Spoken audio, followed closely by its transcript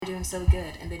doing so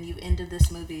good, and then you ended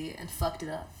this movie and fucked it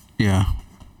up. Yeah.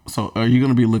 So are you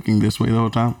going to be looking this way the whole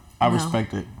time? I No.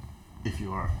 respect it if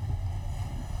you are.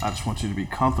 I just want you to be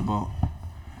comfortable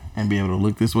and be able to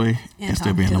look this way and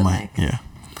still be in the mic. Yeah.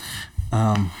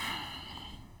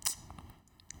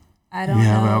 I don't you know.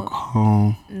 have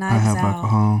alcohol. Knives I have Out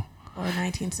alcohol. Or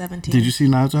 1917. Did you see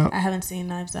Knives Out? I haven't seen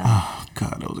Knives Out. Oh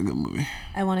God, that was a good movie.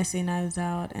 I want to see Knives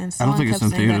Out, and I don't someone think kept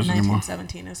it's in saying that theaters anymore.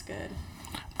 1917 is good.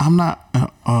 I'm not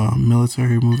a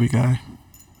military movie guy.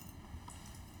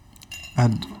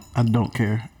 I don't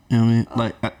care. You know what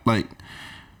I mean? Like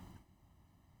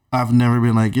I've never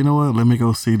been like, you know what? Let me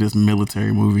go see this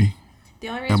military movie The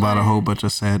only reason about a why whole bunch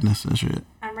of sadness and shit.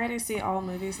 I'm ready to see all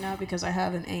movies now because I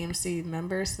have an AMC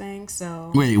members thing.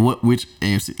 So Wait, what? Which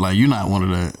AMC? Like you're not one of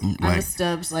the I'm like. a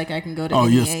Stubbs. Like I can go to Oh,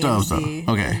 any you're Stubbs, AMC.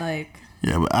 though. Okay. And like.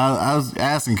 Yeah, but I was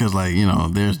asking because like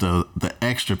there's the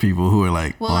extra people who are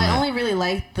like. Well, I only really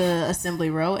like the Assembly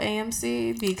Row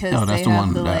AMC because that's they the have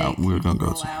one the that like we were gonna go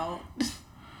roll to. out.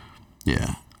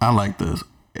 Yeah, I like the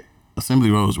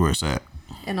Assembly Row is where it's at.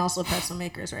 And also Pretzel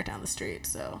Makers right down the street.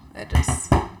 So I just.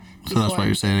 So that's why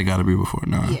you're saying it got to be before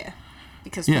now. Yeah,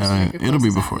 because it'll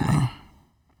be before now.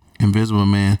 Invisible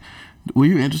Man. Were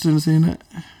you interested in seeing that?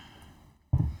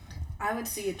 I would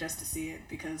see it just to see it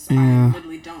because Yeah. I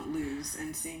literally don't lose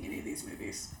in seeing any of these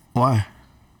movies. Why?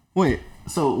 Wait.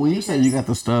 So when you said you got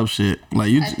the stub shit,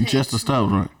 like you just the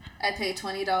stubs, right? I pay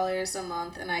 $20 a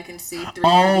month and I can see 3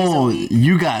 movies a week.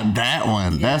 You got that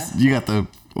one. Yeah. You got the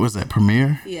what's that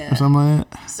premiere? Yeah. Or something like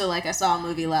that. So like I saw a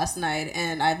movie last night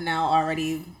and I've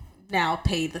already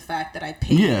paid the fact that I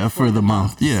paid. Yeah, for the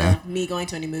month. Yeah. So me going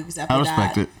to any movies after I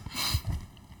respect that. it.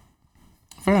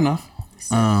 Fair enough.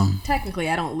 So technically,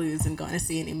 I don't lose in going to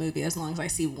see any movie as long as I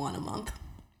see one a month.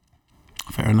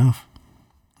 Fair enough.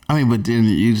 I mean, but then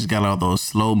you just got all those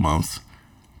slow months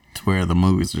to where the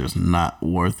movies are just not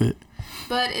worth it.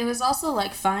 But it was also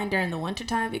like fine during the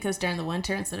wintertime because during the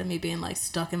winter, instead of me being like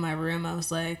stuck in my room, I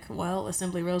was like, well,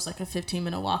 Assembly Row's like a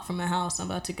 15-minute walk from my house. I'm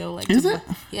about to go like. Is it?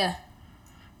 Yeah.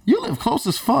 You live close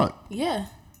as fuck. Yeah.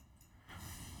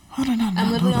 How did I not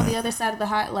I'm literally know on that? the other side of the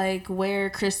like where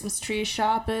Christmas Tree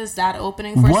Shop is. That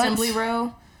opening for What? Assembly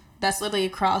Row. That's literally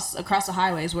across the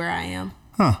highways where I am.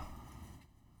 Huh.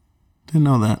 Didn't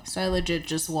know that. So I legit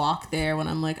just walk there when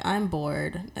I'm like, I'm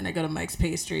bored. And I go to Mike's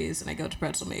Pastries and I go to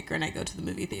Pretzel Maker and I go to the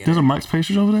movie theater. There's a Mike's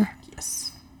Pastries over there?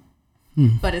 Yes.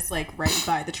 But it's like right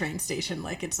by the train station.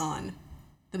 Like it's on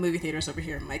the movie theater's over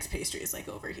here. Mike's Pastries like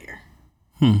over here.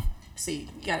 So you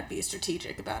gotta be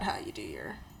strategic about how you do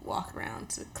your walk around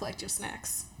to collect your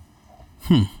snacks.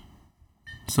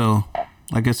 So,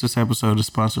 I guess this episode is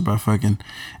sponsored by fucking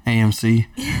AMC,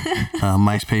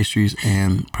 Mike's Pastries,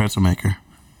 and Pretzel Maker.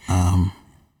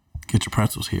 Get your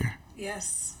pretzels here.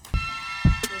 Yes.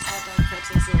 Those hot dog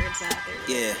pretzels where it's at.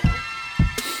 Yeah.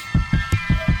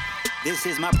 This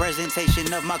is my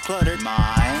presentation of my cluttered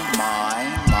mind.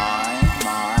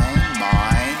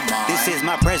 This is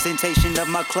my presentation of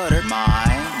my cluttered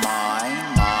mind.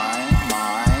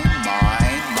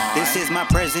 This is my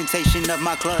presentation of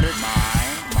my cluttered mind.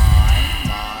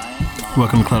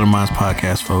 Welcome to Cluttered Minds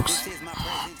Podcast, folks. This is my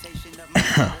presentation of my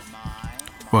cluttered mind.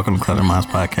 Welcome to Cluttered Minds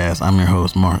Podcast. I'm your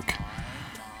host, Mark.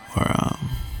 Or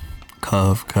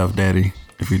Cov Daddy.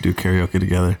 If we do karaoke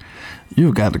together,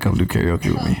 you've got to come do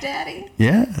karaoke with me. Daddy.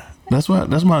 Yeah, that's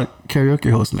my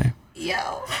karaoke host name.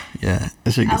 Yo. Yeah,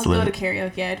 that shit I gets would go lit. to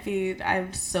karaoke.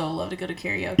 I'd so love to go to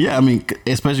karaoke. Yeah, I mean,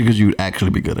 especially because you'd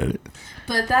actually be good at it.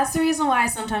 But that's the reason why I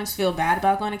sometimes feel bad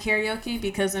about going to karaoke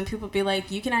because when people be like,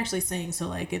 you can actually sing, so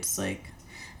like it's like,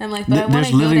 I'm like, but I want There's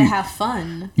to go to literally- have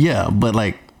fun. Yeah, but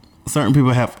like certain people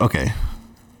have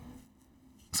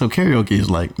So karaoke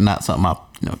is like not something I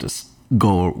just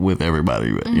go with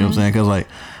everybody with. You know what I'm saying? Because like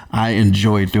I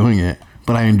enjoy doing it,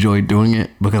 but I enjoy doing it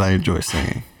because I enjoy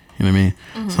singing. You know what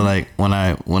I mean? So like when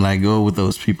I go with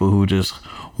those people who just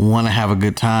want to have a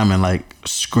good time and like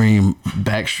scream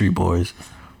Backstreet Boys,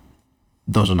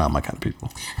 those are not my kind of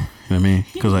people. You know what I mean?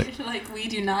 Because like we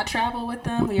do not travel with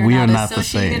them. we are not the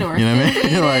same. associated or You know what I mean?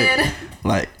 affiliated.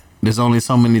 like there's only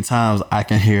so many times I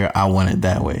can hear I want it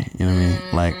that way. You know what I mean?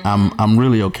 Like I'm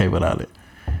really okay without it.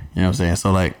 You know what I'm saying?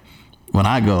 So like when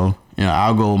I go,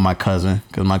 I'll go with my cousin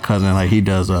because my cousin like he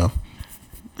does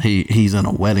he's in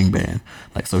a wedding band,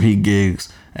 like so he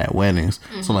gigs at weddings.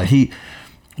 So like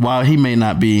while he may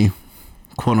not be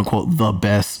quote unquote the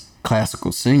best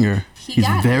classical singer, he's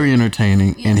very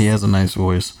entertaining and he has a nice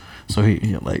voice. So he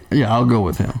like I'll go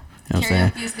with him. You know what I'm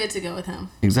saying? Karaoke is good to go with him.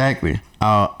 Exactly.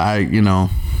 I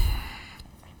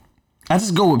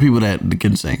just go with people that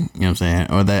can sing. You know what I'm saying?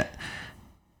 Or that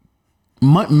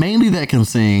mainly that can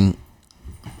sing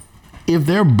if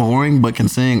they're boring but can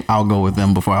sing, I'll go with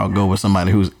them before I'll go with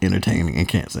somebody who's entertaining and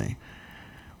can't sing.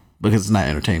 Because it's not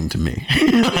entertaining to me.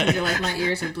 I feel like my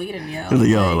ears are bleeding,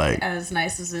 Yo, like as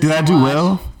nice as it did I do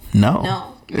well? No.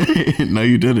 No. No,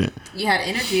 you didn't. You had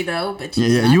energy though, but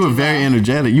Yeah, you were very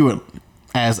energetic. You were,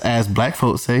 as black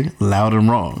folks say, loud and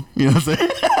wrong. You know what I'm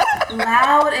saying?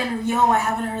 Loud and I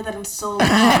haven't heard that in so long.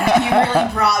 You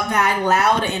really brought back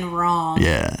loud and wrong.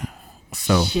 Yeah.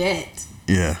 So shit.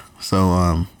 Yeah.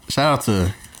 So shout out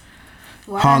to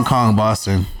Hong Kong,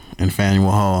 Boston, and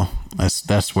Faneuil Hall.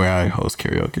 That's where I host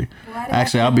karaoke.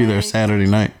 Actually, I'll be there Saturday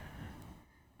night.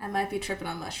 I might be tripping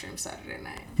on mushrooms Saturday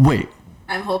night. Wait.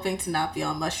 I'm hoping to not be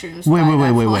on mushrooms. Wait.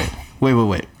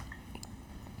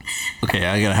 Okay,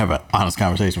 I gotta have an honest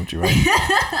conversation with you,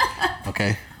 right?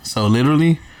 Okay. So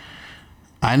literally,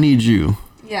 I need you.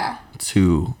 Yeah.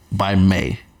 To by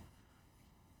May.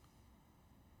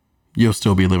 You'll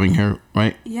still be living here,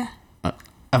 right? Yeah.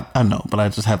 I know, but I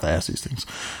just have to ask these things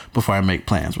before I make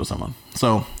plans with someone.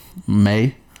 So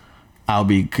May, I'll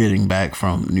be getting back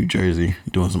from New Jersey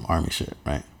doing some army shit,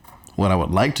 right? What I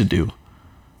would like to do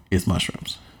is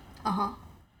mushrooms.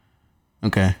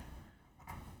 Okay.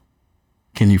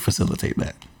 Can you facilitate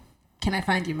that? Can I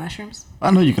find you mushrooms?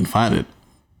 I know you can find it,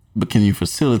 but can you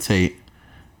facilitate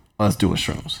us doing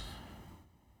shrooms?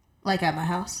 Like at my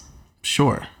house?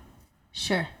 Sure.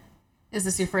 Is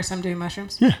this your first time doing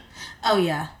mushrooms? Yeah. Oh,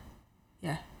 yeah.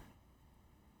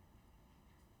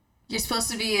 You're supposed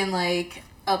to be in, like,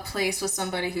 a place with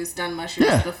somebody who's done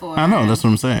mushrooms before. I know. That's what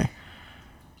I'm saying.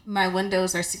 My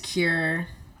windows are secure.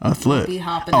 That's lit. Be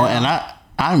hopping out. And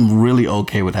I'm really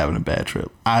okay with having a bad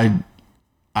trip. I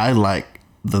like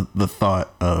the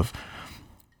thought of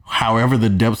however the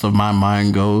depths of my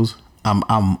mind goes,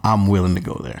 I'm willing to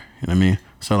go there. You know what I mean?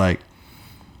 So like,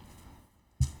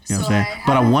 you know what I'm saying?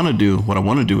 What I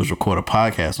want to do is record a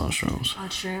podcast on shrooms. On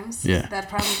shrooms? Yeah. That'd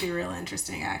probably be real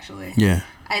interesting, actually. Yeah.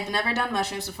 I've never done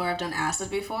mushrooms before. I've done acid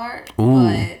before. Ooh.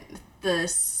 But the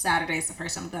Saturday's the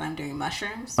first time that I'm doing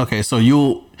mushrooms. Okay, so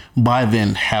you'll by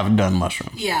then have done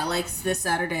mushrooms. Yeah, like this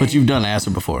Saturday. But you've done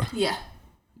acid before. Yeah.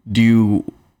 Do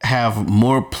you have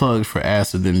more plugs for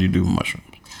acid than you do mushrooms?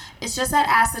 It's just that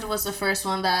acid was the first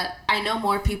one that I know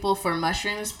more people for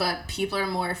mushrooms, but people are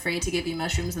more afraid to give you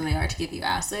mushrooms than they are to give you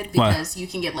acid because you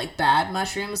can get like bad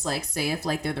mushrooms, like say if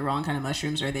like they're the wrong kind of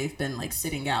mushrooms or they've been like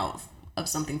sitting out of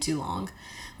something too long.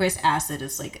 Whereas acid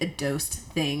is like a dosed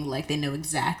thing, like they know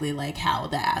exactly like how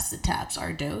the acid taps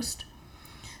are dosed.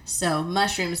 So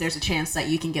mushrooms, there's a chance that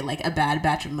you can get like a bad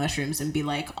batch of mushrooms and be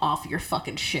like off your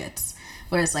fucking shits.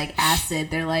 Whereas like acid,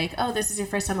 they're like, oh, this is your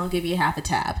first time, I'll give you half a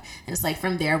tab. And it's like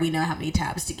from there, we know how many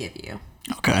tabs to give you.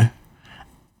 Okay.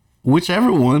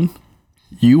 Whichever one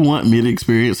you want me to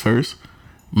experience first,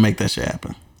 make that shit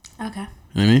happen. Okay. You know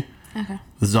what I mean? Okay.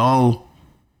 It's all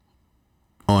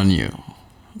on you.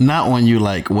 Not on you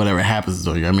like whatever happens is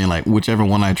on you. I mean like whichever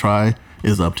one I try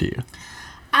is up to you.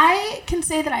 I can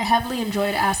say that I heavily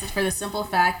enjoyed acid for the simple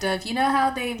fact of, you know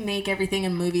how they make everything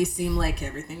in movies seem like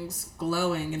everything's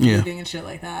glowing and moving and shit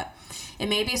like that? And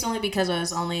maybe it's only because I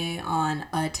was only on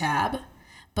a tab,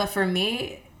 but for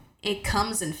me, it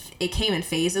came in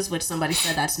phases, which somebody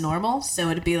said that's normal. So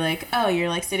it'd be like, oh, you're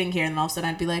like sitting here, and then all of a sudden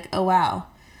I'd be like, oh wow,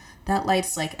 that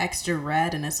light's like extra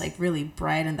red and it's like really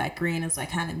bright, and that green is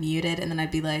like kind of muted, and then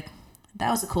I'd be like, that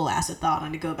was a cool acid thought,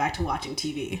 and to go back to watching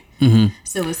TV. Mm-hmm.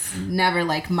 So it's never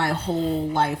like my whole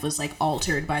life was like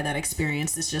altered by that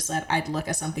experience. It's just that I'd look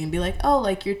at something and be like, oh,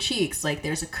 like your cheeks, like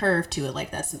there's a curve to it,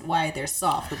 like that's why they're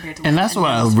soft compared to. And that's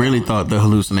what I really thought the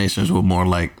hallucinations would more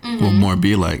like, would more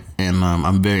be like. And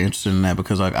I'm very interested in that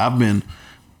because like I've been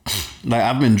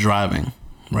driving,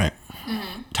 right,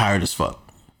 tired as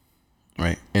fuck,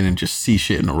 right, and then just see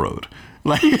shit in the road,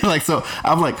 like so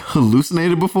I've like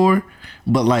hallucinated before.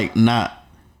 But like not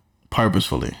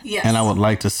purposefully. Yes. And I would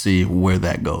like to see where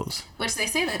that goes. Which they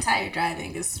say that tired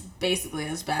driving is basically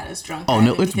as bad as drunk driving.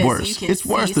 Oh no, it's worse. It's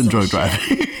worse than drunk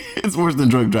driving. It's worse than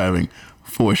drunk driving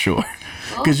for sure.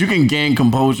 Because you can gain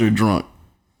composure drunk.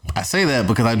 I say that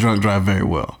because I drunk drive very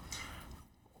well.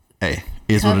 Hey,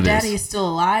 it's what it is. Daddy is still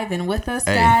alive and with us,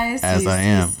 guys. As I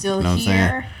am. He's still you know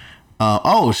here.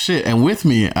 Oh shit! And with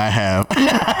me, I have.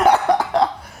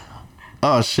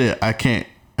 Oh shit! I can't.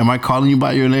 Am I calling you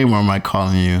by your name or am I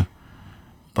calling you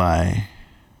by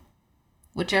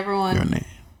whichever one? Your name.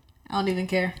 I don't even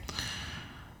care.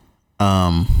 Do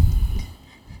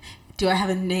I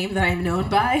have a name that I'm known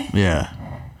by? Yeah.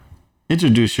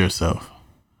 Introduce yourself.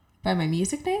 By my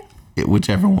music name?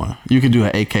 Whichever one. You can do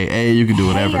an AKA. You can do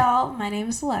whatever. Hey y'all, my name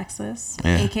is Alexis,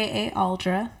 AKA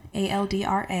Aldra,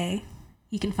 ALDRA.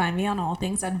 You can find me on all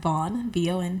things at Vaughn,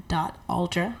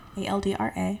 VON.Aldra,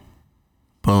 ALDRA.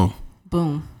 Boom.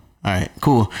 Boom. All right,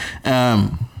 cool.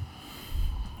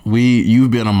 You've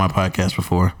been on my podcast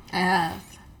before. I have.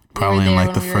 Probably in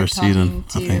like the first season,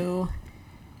 I think.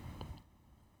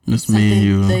 It's me and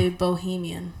you. The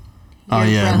Bohemian. Oh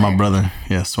yeah, my brother.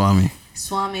 Yeah, Swami.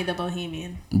 Swami the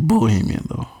Bohemian. Bohemian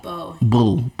though.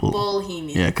 Bull.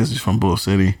 Bohemian. Yeah, because he's from Bull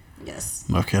City. Yes.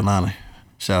 North Carolina.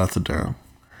 Shout out to Durham.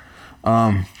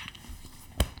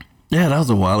 Yeah, that was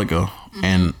a while ago,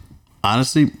 and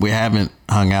honestly, we haven't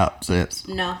hung out since.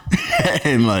 No.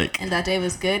 And that day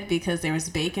was good because there was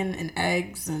bacon and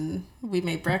eggs, and we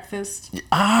made breakfast.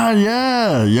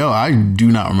 Yeah, yo, I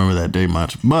do not remember that day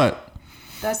much, but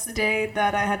that's the day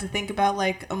that I had to think about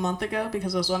like a month ago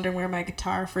because I was wondering where my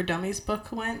Guitar for Dummies book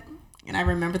went, and I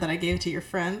remember that I gave it to your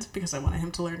friend because I wanted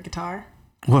him to learn guitar.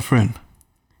 What friend?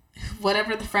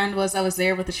 Whatever the friend was, I was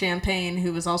there with the champagne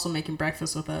who was also making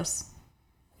breakfast with us.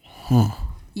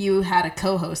 You had a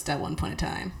co-host at one point in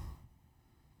time.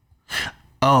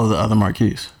 Oh, the other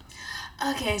Marquise.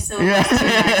 Okay, so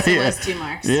it was 2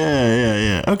 marks.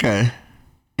 Yeah. Okay.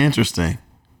 Interesting.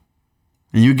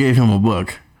 And you gave him a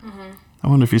book. Mm-hmm. I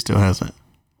wonder if he still has it.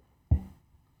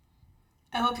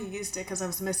 I hope he used it because I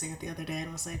was missing it the other day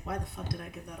and was like, why the fuck did I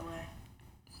give that away?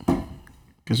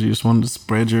 Because you just wanted to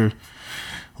spread your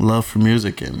love for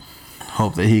music and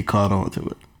hope that he caught on to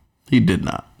it. He did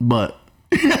not, but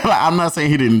I'm not saying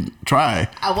he didn't try.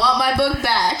 I want my book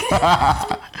back.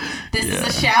 This is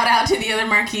a shout out to the other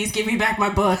Marquise. Give me back my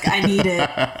book. I need it.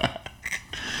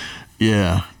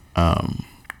 Yeah.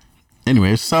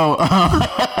 Anyway, so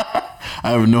I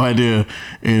have no idea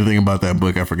anything about that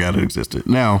book. I forgot it existed.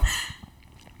 Now,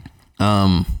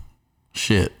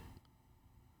 shit.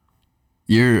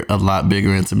 You're a lot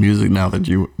bigger into music now than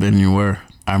you were.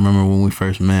 I remember when we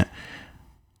first met.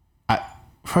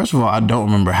 First of all, I don't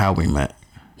remember how we met.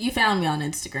 You found me on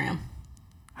Instagram.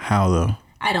 How though?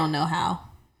 I don't know how.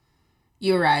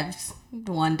 You arrived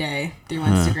one day through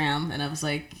Instagram, and I was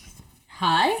like,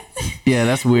 "Hi." Yeah,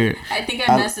 that's weird. I think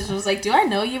I messaged was like, "Do I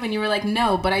know you?" And you were like,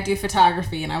 "No, but I do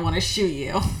photography, and I want to shoot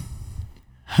you."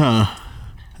 Huh?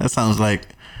 That sounds like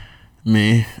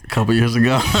me a couple years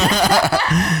ago.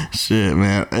 Shit,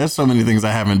 man. There's so many things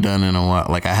I haven't done in a while.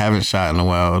 Like I haven't shot in a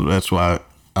while. That's why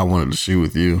I wanted to shoot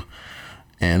with you.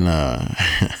 And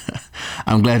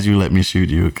I'm glad you let me shoot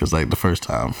you because, like, the first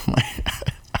time, like,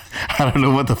 I don't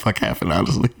know what the fuck happened,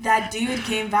 honestly. That dude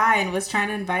came by and was trying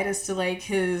to invite us to, like,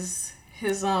 his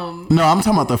No, I'm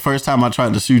talking about the first time I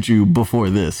tried to shoot you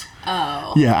before this.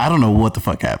 Oh. Yeah, I don't know what the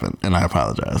fuck happened, and I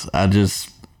apologize. I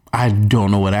don't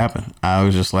know what happened. I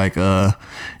was just like,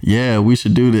 yeah, we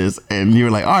should do this. And you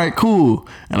were like, all right, cool.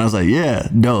 And I was like, yeah,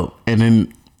 dope. And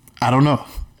then, I don't know.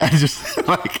 I just,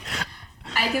 like...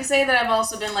 I can say that I've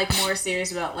also been like more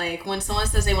serious about like when someone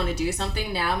says they want to do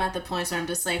something. Now I'm at the point where I'm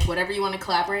just like whatever you want to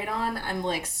collaborate on. I'm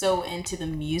like so into the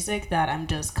music that I'm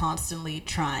just constantly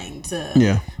trying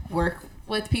to work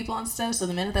with people and stuff. So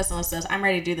the minute that someone says I'm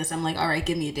ready to do this, I'm like, all right,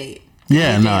 give me a date.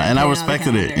 Yeah, no, and I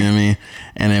respected it. You know what I mean?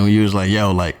 And then when you was like,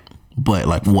 yo, like, but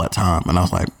like what time? And I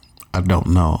was like, I don't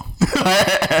know.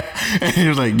 And he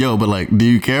was like, yo, but like, do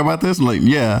you care about this? I'm like,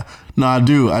 yeah, no, I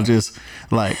do. I just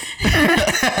like.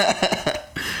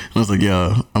 I was like,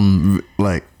 yo, I'm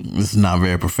like, this is not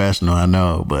very professional, I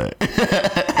know, but.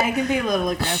 I can be a little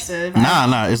aggressive.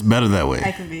 Nah, it's better that way.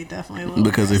 I can be definitely a little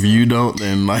because aggressive. if you don't,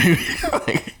 then like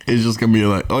it's just gonna be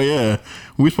like, oh yeah,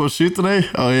 we supposed to shoot today?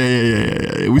 Oh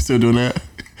yeah. We still doing that?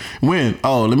 When?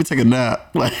 Oh, let me take a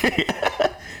nap. Like,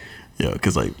 yo,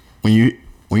 because like when you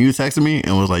texted me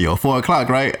and was like, yo, 4:00,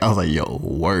 right? I was like, yo,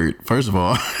 word. First of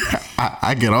all,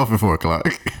 I get off at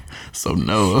 4:00. So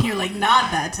no. You're like,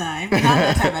 not that time. Not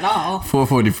that time at all.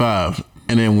 4:45.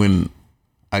 And then when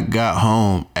I got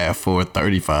home at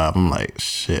 4:35, I'm like,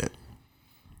 shit.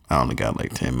 I only got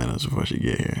like 10 minutes before she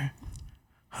get here.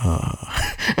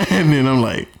 And then I'm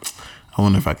like, I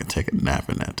wonder if I could take a nap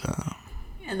in that time.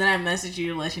 And then I messaged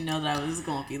you to let you know that I was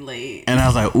going to be late. And I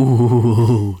was like,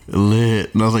 ooh,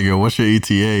 lit. And I was like, yo, what's your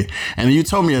ETA? And you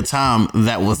told me a time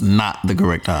that was not the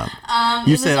correct time.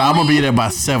 You said, I'm going to be there by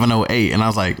 7:08. And I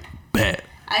was like, bet.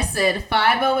 I said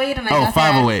 5:08 and I got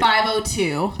there at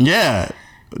 5:02. Yeah.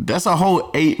 That's a whole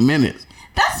 8 minutes.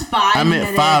 That's 5 minutes.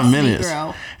 I meant 5 minutes.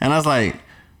 Negro. And I was like,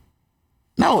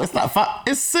 no, it's not 5.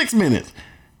 It's 6 minutes.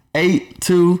 8,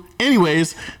 2.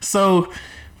 Anyways, so...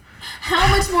 How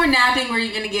much more napping were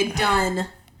you going to get done?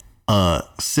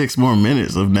 6 more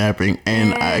minutes of napping,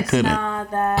 and I couldn't. It's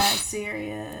not that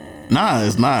serious. Nah,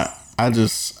 it's not.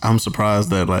 I'm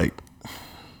surprised that, like,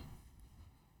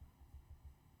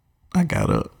 I got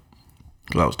up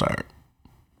because I was tired.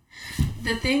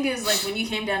 The thing is, like, when you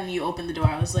came down and you opened the door,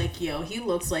 I was like, yo, he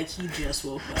looks like he just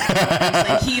woke up. I was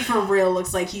like, he for real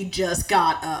looks like he just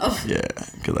got up. Yeah,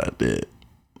 because I did.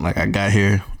 Like, I got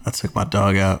here, I took my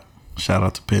dog out. Shout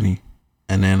out to Penny.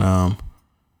 And then I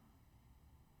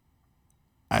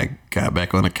got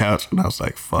back on the couch and I was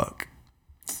like, fuck.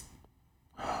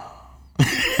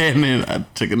 And then I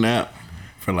took a nap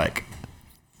for like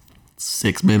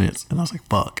 6 minutes and I was like,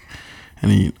 fuck.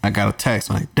 And then I got a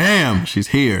text. I'm like, damn, she's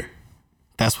here.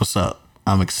 That's what's up.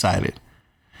 I'm excited.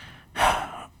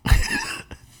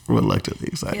 Reluctantly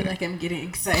excited. You're like, I'm getting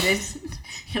excited.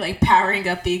 You're like powering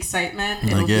up the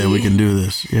excitement. Like, yeah, we can do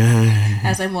this. Yeah.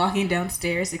 As I'm walking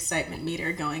downstairs, excitement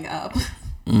meter going up.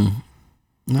 And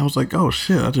I was like, oh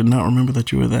shit, I did not remember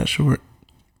that you were that short.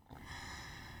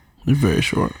 You're very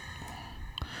short.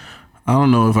 I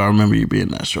don't know if I remember you being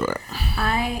that short.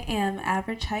 I am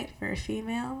average height for a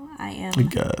female. I am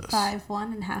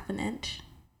 5'1" and half an inch.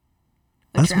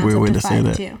 That's a weird way to say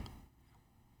that. 5'2".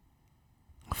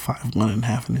 5'1" and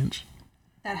half an inch.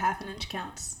 That half an inch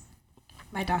counts.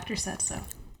 My doctor said so.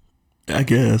 I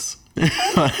guess.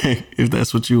 Like, if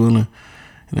that's what you wanna,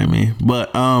 you know what I mean?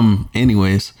 But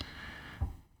anyways,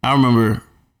 I remember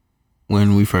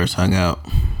when we first hung out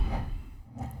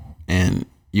and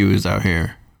you was out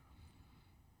here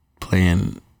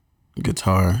playing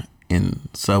guitar in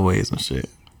subways and shit.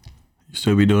 You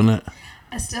still be doing that?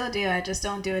 I still do. I just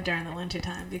don't do it during the winter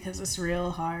time because it's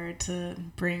real hard to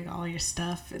bring all your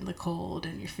stuff in the cold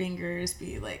and your fingers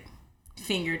be like,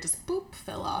 finger just boop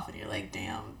fell off and you're like,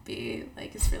 damn, B,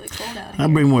 like it's really cold out here. I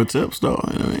bring more tips though.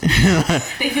 You know what I mean?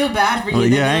 They feel bad for you. Well,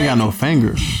 yeah, I ain't got no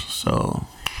fingers, so.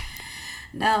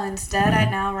 No, instead I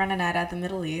now run a night at the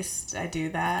Middle East. I do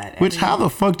that. Which, how the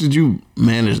fuck did you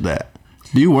manage that?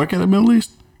 Do you work at the Middle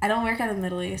East? I don't work at the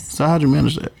Middle East. So how'd you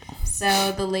manage that?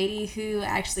 So the lady who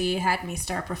actually had me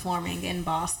start performing in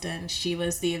Boston, she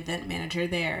was the event manager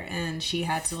there, and she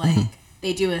had to like,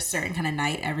 they do a certain kind of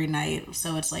night every night.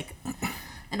 So it's like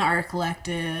an art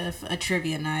collective, a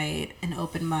trivia night, an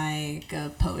open mic,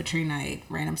 a poetry night,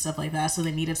 random stuff like that. So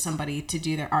they needed somebody to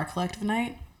do their art collective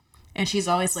night, and she's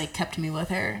always like kept me with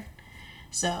her.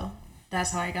 So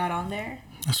that's how I got on there.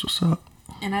 That's what's up.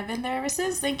 And I've been there ever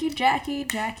since. Thank you, Jackie.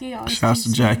 Jackie always. Shouts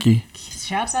to Jackie.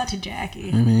 Shouts out to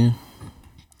Jackie. I mean.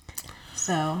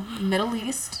 So, Middle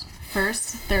East,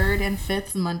 1st, 3rd, and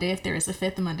 5th Monday, if there is a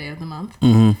 5th Monday of the month.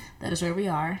 That is where we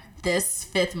are. This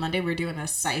 5th Monday, we're doing a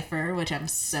cipher, which I'm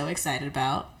so excited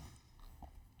about.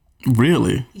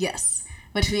 Really? Yes.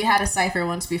 Which we had a cipher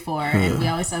once before, and we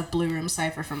always have Blue Room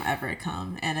Cipher from Everett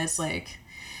come. And it's like,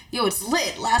 yo, it's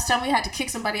lit. Last time we had to kick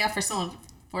somebody out for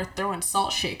throwing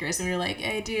salt shakers, and we were like,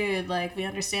 hey dude, like we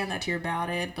understand that you're about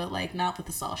it, but like not with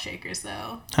the salt shakers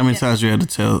though. How many times you had to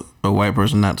tell a white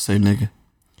person not to say nigga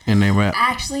in their rap?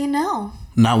 Actually, no.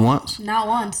 Not once? Not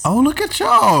once. Oh, look at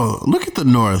y'all. Look at the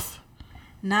North.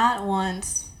 Not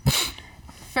once.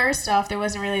 First off, there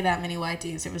wasn't really that many white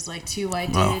dudes. There was like 2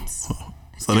 white dudes. Oh.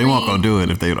 So they won't go do it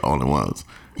if they're the only ones.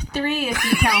 3 if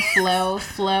you count Flo.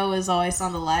 Flo is always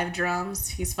on the live drums.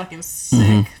 He's fucking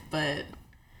sick, but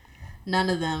none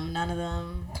of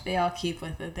them, they all keep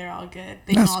with it. They're all good.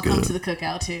 They can all come to the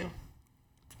cookout too.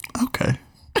 Okay.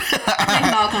 They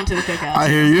can all come to the cookout. I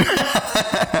hear you.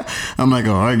 I'm not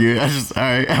gonna argue. All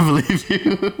right, I believe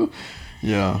you.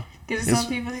 Yeah. Because some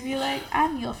people would be like,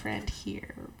 I'm your friend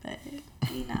here, but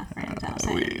we're not friends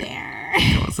outside of there.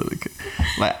 Going to the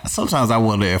like, sometimes I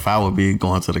wonder if I would be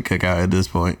going to the cookout at this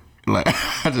point. Like,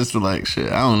 I just feel like, shit,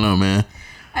 I don't know, man.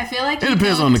 I feel like it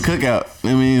depends on the cookout.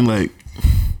 I mean, like,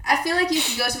 I feel like you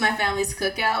could go to my family's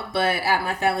cookout, but at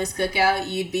my family's cookout,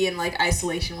 you'd be in like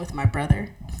isolation with my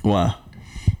brother. Why?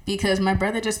 Because my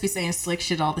brother just be saying slick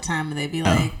shit all the time, and they'd be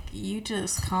like, you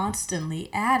just constantly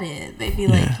at it. They'd be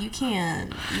like, you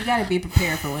gotta be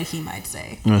prepared for what he might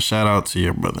say. Well, shout out to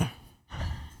your brother,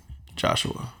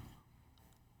 Joshua.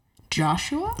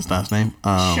 Joshua? That's not his name.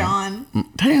 Sean.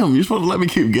 Damn, you're supposed to let me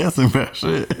keep guessing, bro.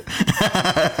 Shit.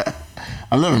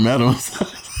 I've never met him.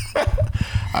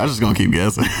 I was just gonna keep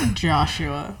guessing.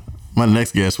 Joshua. My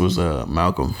next guess was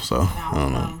Malcolm, so I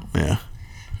don't know. Yeah.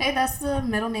 Hey, that's the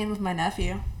middle name of my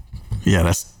nephew. Yeah,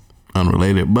 that's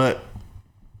unrelated, but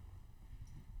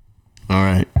all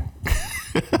right.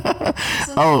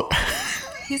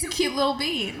 He's a cute little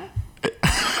bean.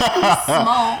 He's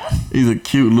small. He's a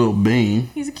cute little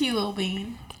bean. He's a cute little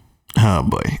bean. Oh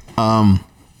boy.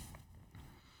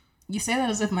 You say that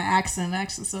as if my accent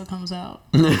actually still comes out.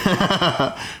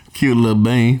 Cute little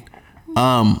bean.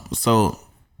 So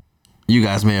you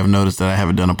guys may have noticed that I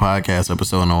haven't done a podcast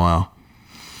episode in a while.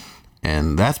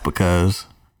 And that's because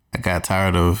I got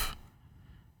tired of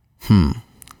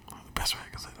best way I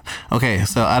can say that. Okay,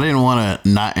 so I didn't want to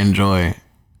not enjoy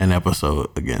an episode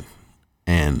again,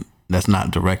 and that's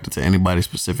not directed to anybody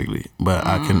specifically. But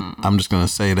I'm just gonna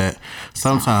say that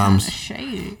sometimes.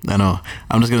 Shady. I know.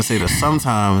 I'm just gonna say that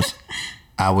sometimes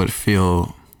I would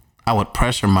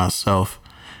pressure myself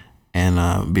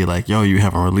and be like, "Yo, you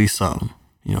haven't released something,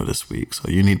 this week, so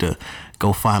you need to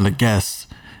go find a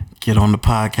guest, get on the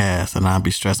podcast," and I'd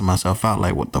be stressing myself out,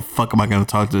 like, "What the fuck am I gonna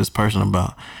talk to this person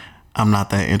about? I'm not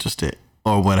that interested."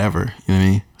 Or whatever, you know what I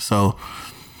mean? So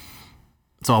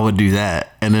I would do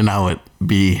that, and then I would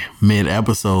be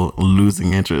mid-episode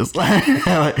losing interest. like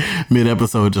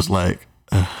mid-episode, just like...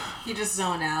 You just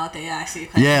zone out, they ask you a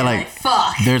question, yeah, like,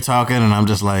 fuck. They're talking, and I'm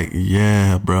just like,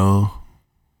 yeah, bro,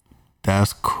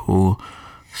 that's cool.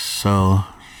 So...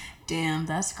 Damn,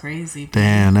 that's crazy.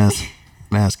 Damn,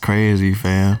 that's crazy,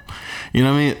 fam. You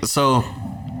know what I mean? So,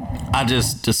 I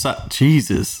just decided,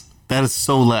 Jesus, that is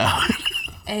so loud.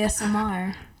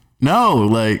 ASMR. No,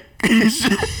 like, just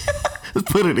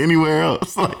put it anywhere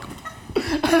else. Like,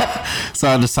 so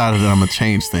I decided that I'm gonna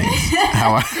change things.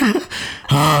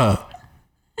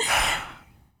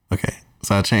 Okay,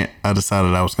 so I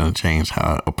decided I was gonna change how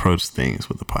I approach things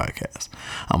with the podcast.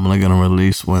 I'm only gonna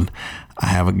release when I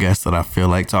have a guest that I feel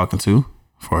like talking to.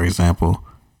 For example,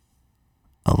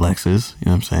 Alexis. You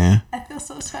know what I'm saying? I feel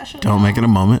so special. Don't make it a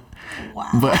moment. Wow.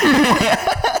 But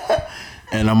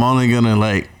and I'm only gonna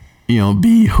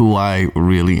be who I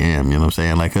really am. You know what I'm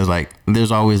saying? Like, cause there's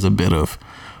always a bit of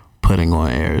putting on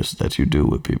airs that you do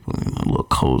with people, a little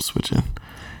code switching,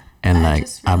 and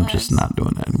I'm just not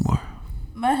doing that anymore.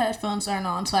 My headphones aren't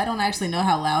on, so I don't actually know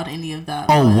how loud any of that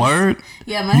was. Oh, word?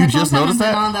 Yeah, my headphones haven't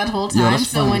been on that whole time. Yo,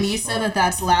 so when you said that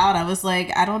that's loud, I was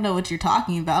like, I don't know what you're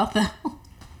talking about, though.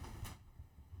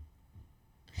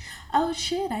 Oh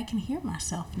shit! I can hear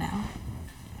myself now.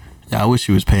 Yeah, I wish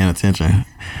you was paying attention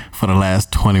for the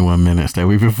last 21 minutes that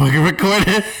we've been fucking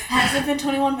recording. Has it been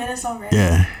 21 minutes already?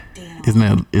 Yeah. Damn.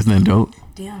 Isn't that dope?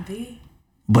 Damn, B.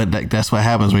 But that's what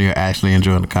happens when you're actually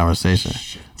enjoying the conversation.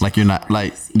 Shit, like, you're not,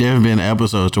 like, there have been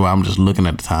episodes to where I'm just looking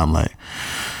at the time like...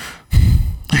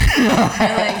 You're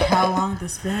like, how long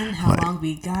this been? How long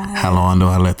we got? How long do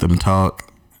I let them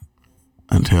talk?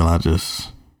 Until I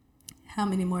just... How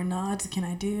many more nods can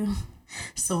I do?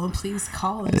 Someone please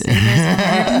call and say there's an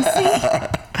emergency.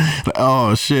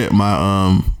 Oh shit,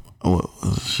 my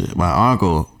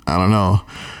uncle. I don't know.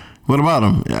 What about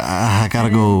him? I gotta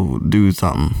go do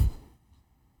something.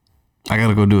 I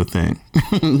gotta go do a thing.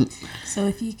 So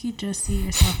if you could just see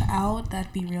yourself out,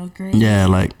 that'd be real great. Yeah,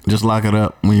 like just lock it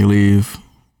up when you leave.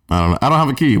 I don't know. I don't have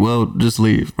a key. Well, just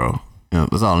leave, bro.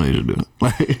 That's all I need to do.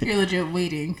 Like, you're legit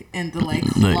waiting in the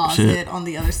closet on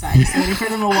the other side, just waiting for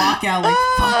them to walk out. Like,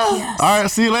 fuck yes. All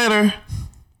right, see you later.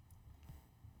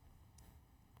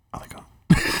 Oh, they go.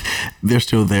 They're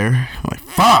still there. I'm like,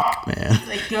 fuck, man.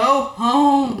 Like, go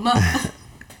home.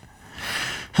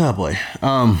 Oh boy.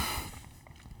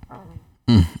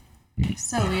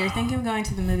 So we were thinking of going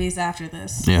to the movies after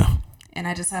this. Yeah. And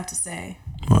I just have to say,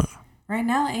 what? Right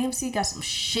now, AMC got some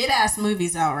shit ass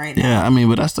movies out right now. Yeah, I mean,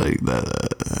 but that's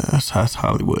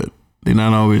Hollywood. They're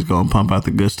not always gonna pump out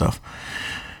the good stuff.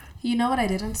 You know what I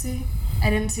didn't see? I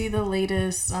didn't see the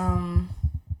latest.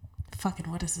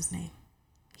 What is his name?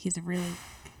 He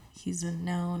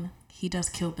does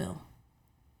Kill Bill.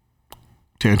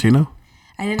 Tarantino?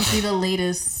 I didn't see the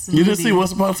latest movie. You didn't see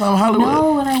Once Upon a Time in Hollywood?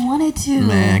 No, and I wanted to.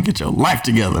 Man, get your life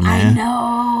together, man. I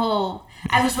know.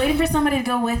 I was waiting for somebody to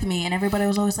go with me, and everybody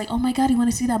was always like, oh my God, you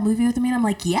want to see that movie with me? And I'm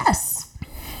like, yes.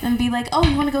 And be like, oh,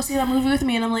 you want to go see that movie with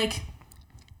me? And I'm like,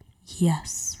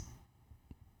 yes.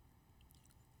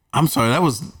 I'm sorry, that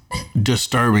was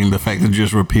disturbing, the fact that you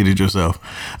just repeated yourself.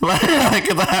 Like,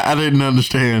 I didn't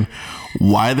understand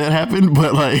why that happened,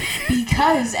 but like...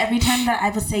 Because every time that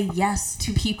I would say yes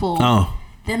to people... Oh.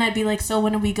 Then I'd be like, so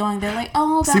when are we going? They're like,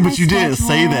 oh, see, but you didn't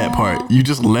say that part. You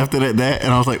just left it at that,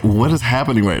 and I was like, what is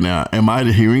happening right now? Am I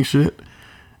hearing shit?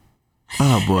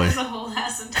 Oh, boy. There's a whole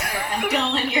ass entire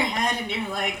echo in your head, and you're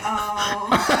like, oh,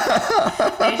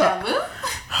 deja vu?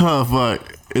 Oh,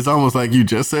 fuck. It's almost like you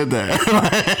just said that.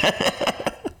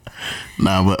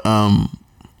 Nah, but,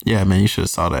 yeah, man, you should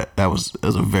have saw that. It was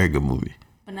a very good movie.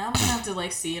 But now I'm going to have to,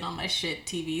 see it on my shit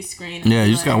TV screen. Yeah,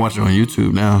 you just got to watch it on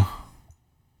YouTube now.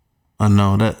 I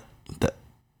know that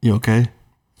you okay?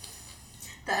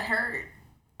 That hurt.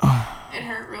 It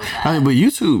hurt real bad. I mean, but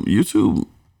YouTube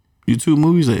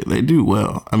movies, they do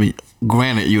well. I mean,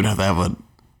 granted, you'd have to have a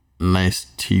nice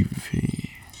TV.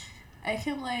 I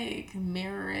can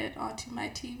mirror it onto my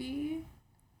TV.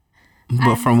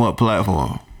 But from what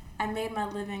platform? I made my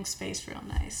living space real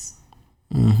nice.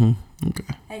 Mm-hmm.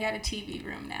 Okay. I got a TV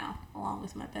room now, along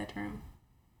with my bedroom.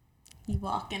 You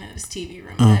walk in, and it's TV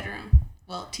room, bedroom.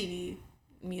 Well, TV,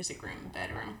 music room,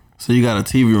 bedroom. So you got a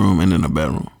TV room and then a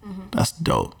bedroom. Mm-hmm. That's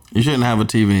dope. You shouldn't have a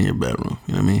TV in your bedroom.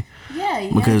 You know what I mean? Yeah,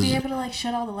 you gotta be able to like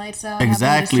shut all the lights out.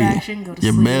 Exactly. Have no distraction, go to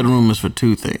your sleep. bedroom is for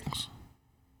two things.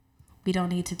 We don't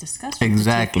need to discuss what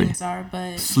exactly. the two things are,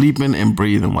 but sleeping and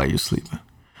breathing while you're sleeping.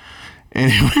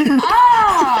 Anyway.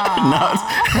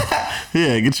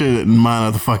 Yeah, get your mind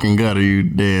out the fucking gutter, you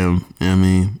damn. You know what I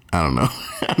mean? I don't know.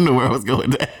 I don't know where I was going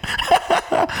with that.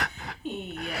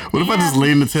 Yeah, what if I just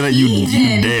leaned into that, you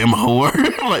damn whore?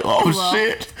 Like, oh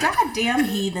shit. Goddamn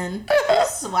heathen.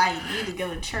 This is why you need to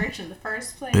go to church in the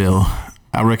first place. Yo,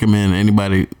 I recommend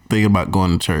anybody thinking about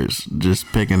going to church, just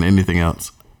picking anything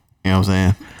else. You know what I'm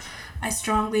saying? I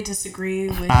strongly disagree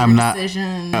with your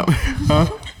decision.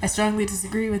 I strongly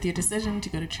disagree with your decision to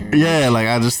go to church. Yeah, like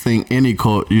I just think any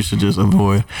cult you should just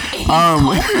avoid. Jesus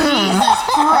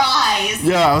Christ.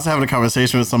 Yeah, I was having a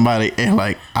conversation with somebody and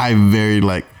like I very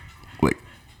like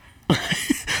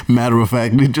matter of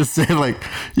factly just said like,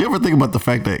 you ever think about the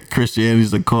fact that Christianity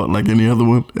is a cult like any other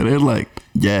one? And they're like,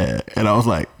 yeah. And I was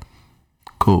like,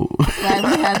 cool. Glad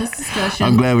we had this discussion.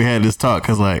 I'm glad we had this talk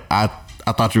because like I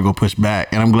thought you were gonna push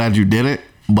back, and I'm glad you did it.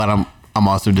 But I'm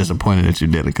also disappointed that you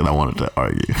did it because I wanted to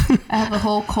argue. I have a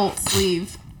whole cult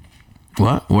sleeve.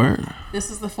 What? Where? This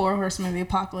is the 4 horsemen of the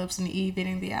apocalypse and Eve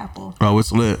eating the apple. Bro,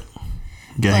 it's lit.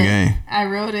 Gang. I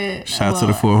wrote it. Shout out to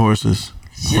the 4 horses.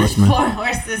 Horsemen. 4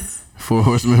 horses. 4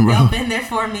 horsemen, bro. Y'all been there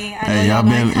for me. I know hey, y'all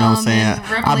been, you know what I'm saying?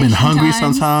 I've been hungry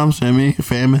sometimes, you know what I mean?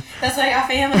 Famine. That's why y'all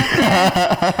famine.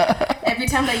 Yeah. Every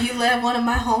time that you led one of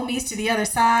my homies to the other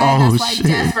side, that's why shit.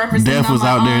 death represented Death was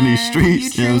out there in these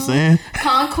streets, you know what I'm saying?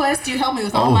 Conquest, you helped me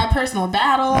with all my personal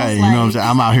battles. Hey, you know what I'm saying?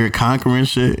 I'm out here conquering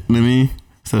shit, you know what I mean?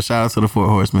 So shout out to the 4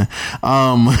 horsemen.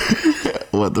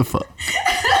 What the fuck?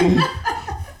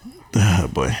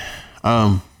 Boy.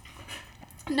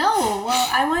 No, well,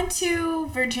 I went to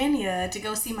Virginia to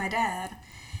go see my dad,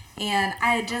 and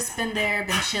I had just been there,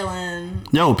 been chilling.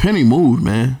 Yo, Penny moved,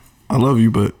 man. I love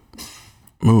you, but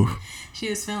move. She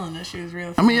was feeling it. She was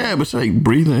real. I mean, yeah, but she's like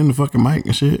breathing in the fucking mic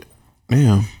and shit.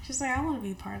 Damn. She's like, I want to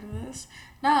be part of this.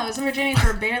 No, I was in Virginia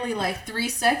for barely like 3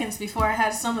 seconds before I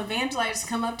had some evangelist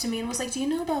come up to me and was like, do you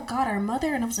know about God our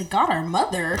Mother? And I was like, God our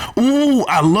Mother? Ooh,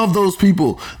 I love those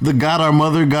people. The God our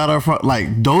Mother, God our Father.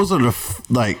 Like, those are the,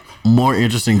 like, more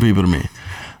interesting people to me.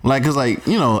 Like, cause like,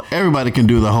 you know, everybody can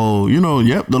do the whole, you know,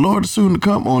 yep, the Lord is soon to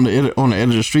come on the edge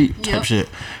of the street type shit.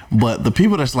 But the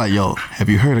people that's like, yo, have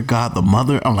you heard of God the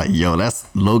Mother? I'm like, yo, that's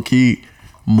low key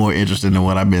more interesting than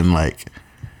what I've been like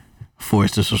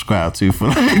forced to subscribe to for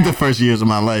like the first years of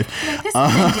my life. Like, this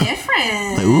is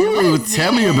different. Like, ooh,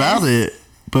 tell me about it.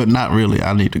 But not really.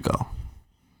 I need to go.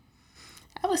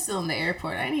 I was still in the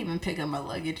airport. I didn't even pick up my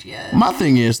luggage yet. My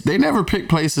thing is, they never pick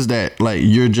places that like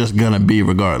you're just gonna be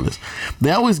regardless.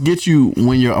 They always get you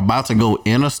when you're about to go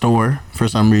in a store for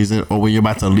some reason, or when you're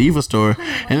about to leave a store,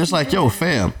 and it's like, yo,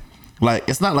 fam. Like,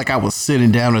 it's not like I was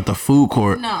sitting down at the food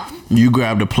court. No. You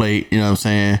grabbed a plate, you know what I'm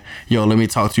saying? Yo, let me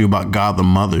talk to you about God the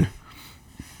Mother.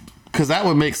 Cause that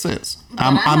would make sense.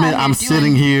 I'm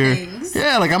sitting here. Things.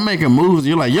 Yeah, like I'm making moves.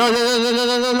 You're like,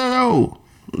 yo.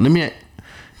 Let me.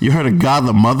 You heard of God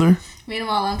the Mother?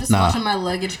 Meanwhile, I'm just watching my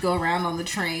luggage go around on the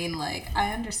train. Like,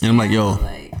 I understand. And I'm like, yo,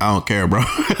 I don't care, bro.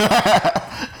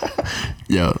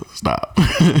 Yo, stop.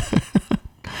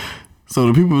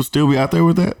 So do people still be out there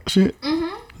with that shit?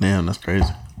 Mm-hmm. Damn, that's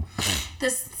crazy. The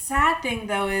sad thing,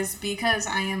 though, is because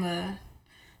I am a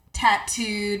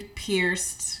tattooed,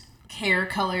 pierced,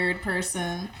 hair-colored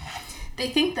person, they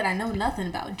think that I know nothing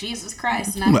about Jesus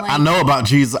Christ. And I'm like, I know about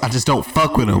Jesus. I just don't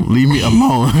fuck with him. Leave me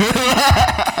alone.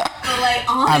 But like,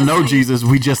 honestly, I know Jesus.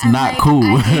 We just not cool.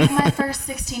 I gave my first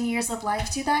 16 years of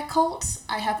life to that cult.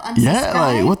 I have unsubscribed. Yeah,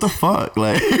 like, what the fuck?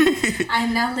 Like,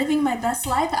 I'm now living my best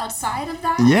life outside of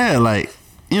that. Yeah, like,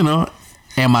 you know,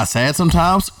 am I sad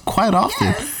sometimes? Quite often.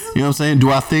 Yes. You know what I'm saying?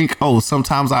 Do I think,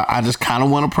 sometimes I just kind of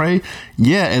want to pray?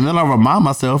 Yeah, and then I remind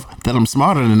myself that I'm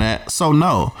smarter than that, so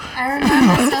no. I remind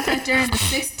myself that during the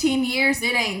 16 years,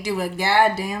 it ain't do a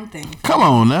goddamn thing. Come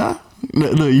on now.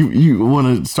 No, you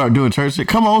want to start doing church shit?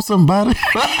 Come on, somebody.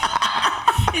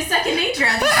 It's second nature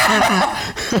at the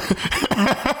time.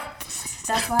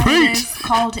 That's why it's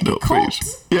called a cult. Preach.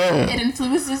 Yeah. It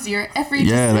influences your every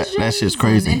decision. Yeah, that shit's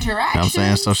crazy. Interaction. You know what I'm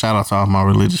saying? So shout out to all my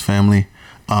religious family.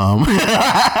 Oh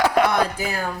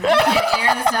damn! You can't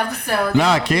air this episode. No,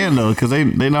 I can though, because they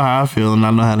know how I feel and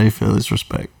I know how they feel. It's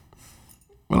respect.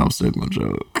 But I'm still gonna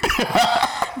joke.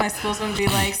 My school's gonna be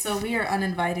like, so we are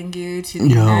uninviting you to the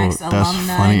next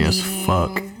alumni funny meeting. As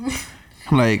fuck.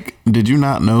 Like, did you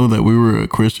not know that we were a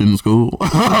Christian school?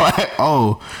 Like,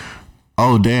 oh,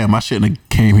 oh damn, I shouldn't have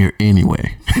came here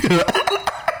anyway.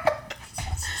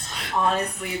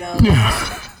 Honestly, though,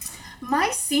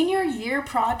 my senior year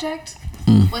project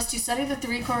was to study the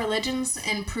 3 core religions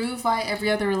and prove why every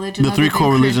other religion. The 3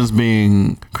 core religions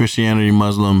being Christianity,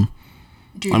 Muslim,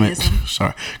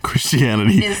 Judaism.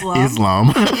 Christianity,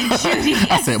 Islam. Judaism.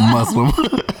 I said Muslim.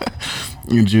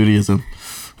 And Judaism.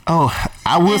 Oh,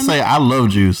 I will say I love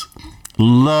Jews.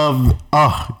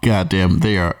 Oh goddamn,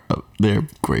 they're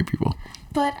great people.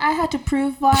 But I had to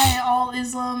prove why all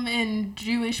Islam and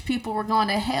Jewish people were going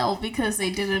to hell because they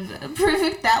didn't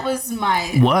approve. That was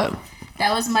my what?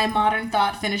 That was my modern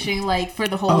thought finishing like for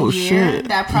the whole year. Shit.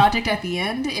 That project at the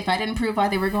end, if I didn't prove why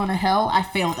they were going to hell, I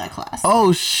failed that class.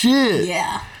 Oh shit.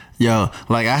 Yeah. Yo,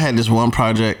 like I had this one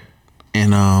project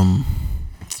and I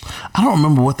don't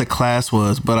remember what the class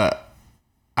was, but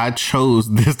I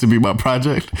chose this to be my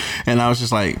project and I was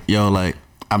just like, yo, like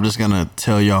I'm just gonna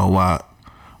tell y'all why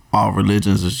all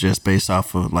religions is just based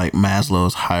off of like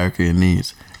Maslow's hierarchy of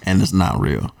needs and it's not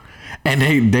real. And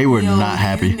they were not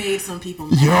happy. You made some people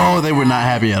mad. They were not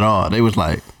happy at all. They was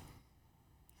like,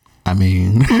 I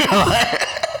mean,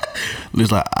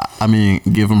 it's like, I mean,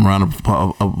 give him a round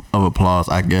of applause,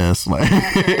 I guess. Like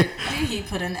he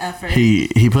put in effort.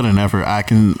 He put in effort. I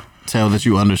can tell that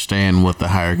you understand what the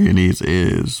hierarchy of needs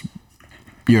is.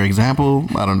 Your example,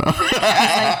 I don't know.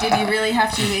 Like, did you really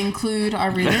have to include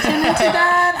our religion into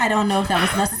that? I don't know if that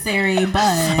was necessary, but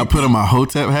I put on my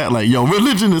Hotep hat, like, yo,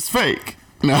 religion is fake.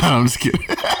 No, I'm just kidding.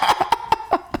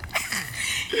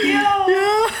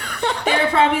 They were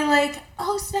probably like,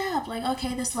 oh snap, like,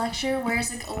 okay, this lecture,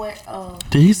 where's it? Where? Oh,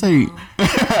 did he say?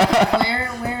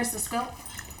 where is the scope?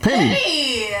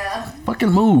 Penny. Fucking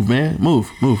move, man.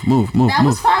 Move. That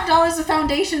was $5 a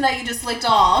foundation that you just licked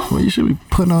off. Well, you should be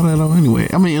putting all that on anyway.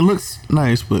 I mean, it looks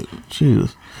nice, but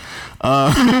Jesus.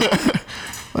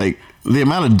 Like, the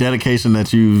amount of dedication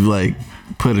that you, like,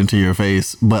 put into your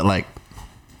face, but, like,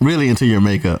 really into your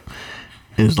makeup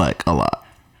is, like, a lot.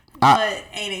 But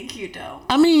ain't it cute, though?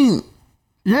 I mean,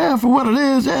 yeah, for what it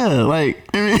is, yeah. Like,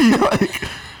 I mean, like...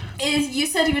 If you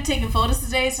said you were taking photos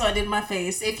today, so I did my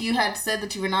face. If you had said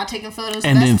that you were not taking photos,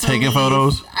 and then taking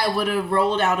photos, I would have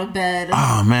rolled out of bed.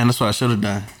 Oh man, that's what I should have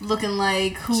done. Looking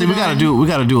like who? See, we gotta do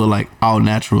it like all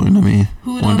natural. You know what I mean?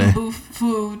 Who done boof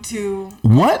food to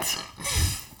what?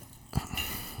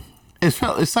 It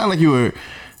sounded like you were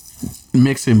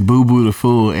mixing boo boo to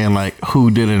fool and like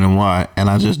who did it and why, and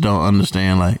I just don't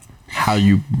understand like how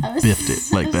you biffed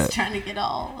it like that. Trying to get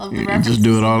all of the references. Just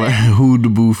do it all like who the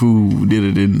boo foo did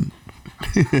it in.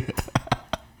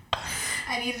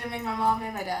 I needed to make my mom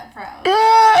and my dad proud.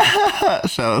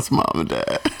 Shout out to mom and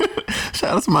dad.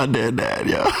 Shout out to my dad,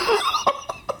 yo.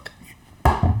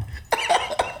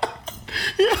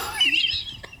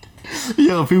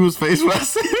 Yo, people's face when I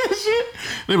say that shit,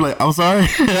 they be like, I'm sorry.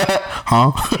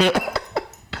 Huh?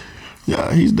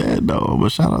 Yeah, he's dead though,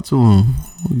 but shout out to him.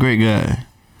 Great guy.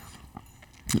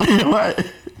 What?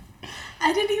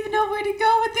 I didn't even know where to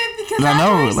go with it because I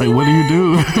know, like, what do you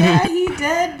do? Yeah, he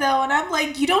dead though, and I'm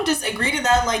like, you don't just agree to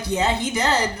that. Like, yeah, he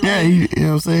dead. Like, yeah, you know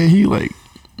what I'm saying? He like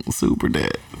super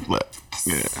dead. Like,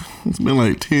 yeah, it's been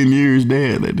like 10 years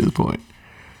dead at this point.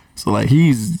 So like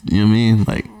he's, you know what I mean?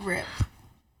 Like rip.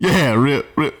 Yeah,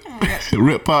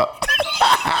 rip pop.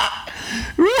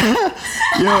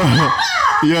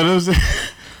 Yo, there was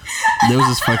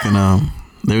this fucking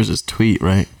there was this tweet,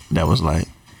 right? That was like,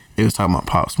 it was talking about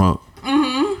Pop Smoke.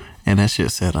 Mm-hmm. And that shit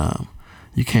said,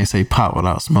 you can't say pop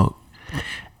without smoke.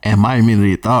 And my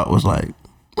immediate thought was like,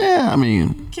 yeah, I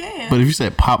mean, but if you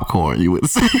said popcorn, you would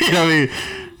say, you know what I mean?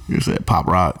 You said Pop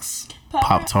Rocks,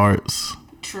 Pop Tarts.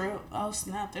 True. Oh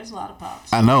snap! There's a lot of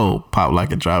pops. I know, pop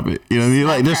like a drop it. You know what I mean?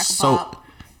 Like there's so. Pop.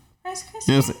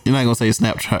 You know, you're not gonna say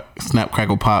snap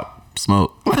crackle pop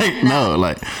smoke. Like no,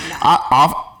 like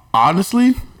I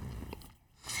honestly.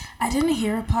 I didn't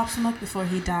hear a Pop Smoke before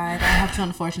he died. I have to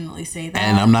unfortunately say that.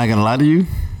 And I'm not gonna lie to you.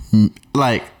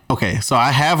 Like, okay, so I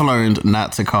have learned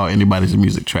not to call anybody's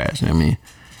music trash. You know what I mean?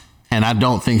 And I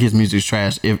don't think his music's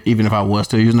trash, even if I was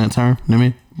still using that term. You know what I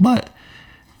mean? But it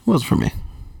wasn't for me.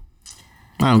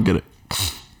 I don't get it.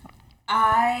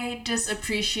 I just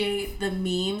appreciate the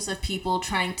memes of people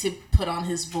trying to put on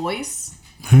his voice.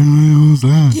 Who's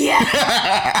that? Yeah.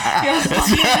 It's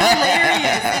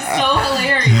hilarious. It's so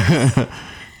hilarious.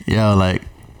 Yo, like,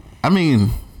 I mean,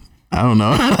 I don't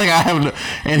know. Like, I have no,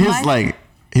 and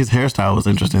his hairstyle was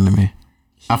interesting to me.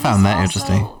 I found that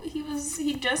interesting.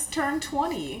 He just turned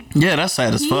 20. Yeah, that's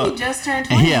sad as fuck. He just turned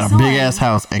 20. And he had a big ass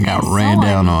house and got ran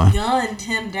down on. Gunned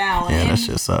him down. Yeah, that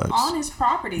shit sucks. On his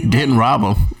property. Didn't rob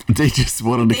him. They just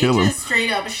wanted to kill him. They just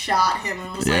straight up shot him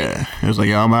and was like, yeah. It was like,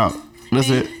 yo, I'm out. That's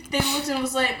it. They looked and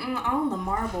was like, on the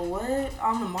marble, what?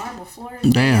 On the marble floor?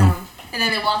 Damn. And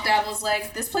then they walked out and was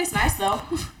like, this place nice though.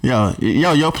 Yo,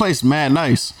 your place mad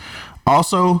nice.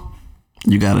 Also,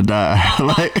 you gotta die.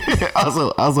 Like,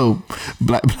 also,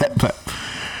 black.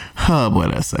 Oh boy,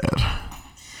 that's sad.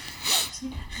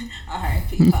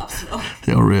 R.I.P. Pop Smoke.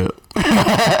 Yo, rip.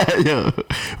 Yo,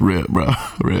 rip, bro,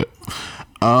 rip.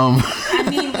 I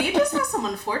mean, we just had some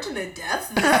unfortunate deaths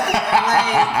this year.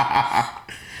 Like,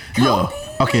 Yo,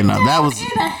 okay, now that was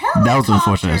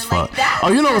unfortunate as fuck.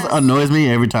 Like, you know what annoys me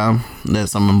every time that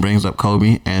someone brings up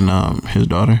Kobe and his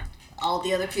daughter? All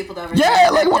the other people that were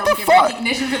like what the fuck?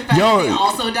 Recognition for the fact that they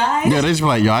also died. Yeah, they just be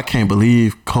like, yo, I can't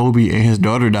believe Kobe and his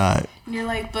daughter died. And you're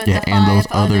like, but yeah, the and those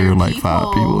other like people,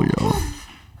 5 people, yo.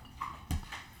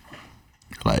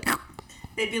 Like,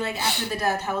 they'd be like, after the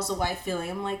death, how was the wife feeling?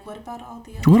 I'm like, what about all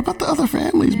the other? What about the other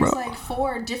families, There's bro? like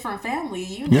 4 different family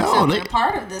units that were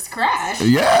part of this crash.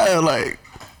 Yeah, like,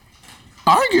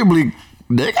 arguably,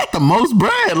 they got the most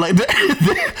bread. Like,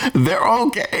 they're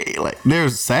okay. Like, they're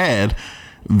sad.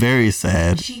 Very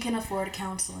sad. She can afford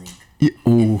counseling. Yeah,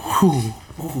 ooh.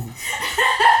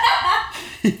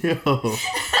 Yo.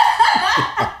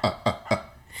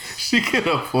 She can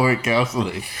afford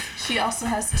counseling. She also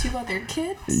has 2 other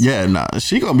kids. Yeah, nah,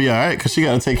 she gonna be all right because she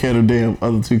gotta take care of the damn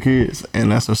other 2 kids,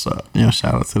 and that's what's up. You know,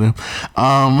 shout out to them.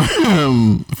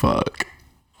 Fuck,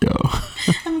 yo.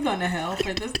 I'm going to hell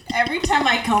for this. Every time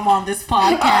I come on this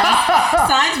podcast,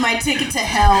 signs my ticket to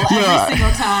hell every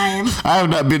single time. I have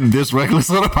not been this reckless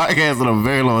on a podcast in a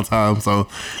very long time, so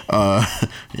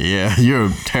yeah, you're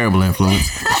a terrible influence.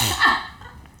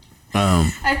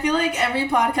 I feel like every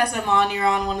podcast I'm on, you're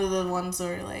on one of the ones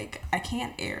where like I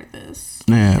can't air this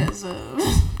because of.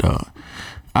 Dog.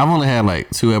 I've only had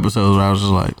like 2 episodes where I was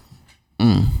just like,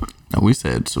 we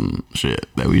said some shit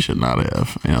that we should not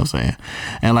have. You know what I'm saying?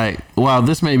 And like, while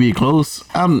this may be close,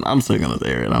 I'm still gonna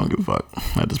air it. I don't give a fuck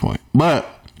at this point. But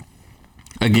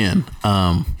again,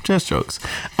 just jokes.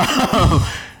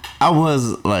 I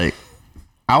was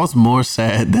more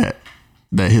sad that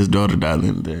his daughter died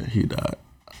than that he died.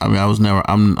 I mean,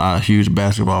 I'm a huge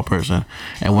basketball person.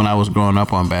 And when I was growing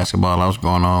up on basketball, I was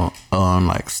going on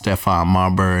like Stephon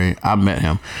Marbury. I met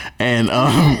him. And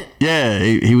yeah,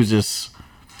 he was just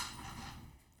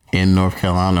in North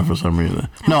Carolina for some reason.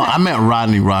 No, I met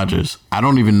Rodney Rogers. I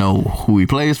don't even know who he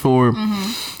plays for.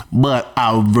 But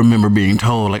I remember being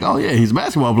told like, oh yeah, he's a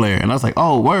basketball player. And I was like,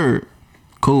 oh, word.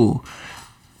 Cool.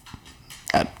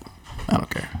 I don't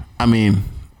care. I mean,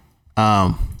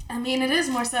 it is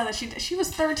more sad that she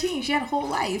was 13. She had a whole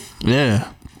life.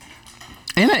 Yeah.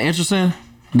 Ain't that interesting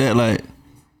that like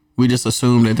we just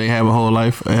assume that they have a whole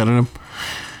life ahead of them?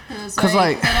 Because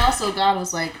and also God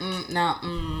was like, and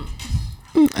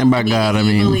by God, I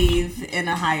mean, believe in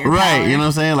a higher right? power. You know what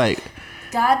I'm saying? Like,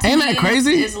 God to ain't me that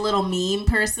crazy? Is a little meme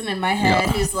person in my head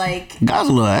who's like, God's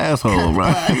a little asshole, bro.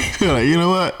 Like, you know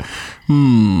what?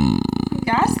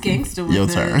 God's gangster with Your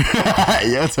turn.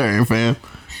 Your turn, fam.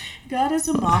 God is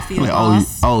a mafia like,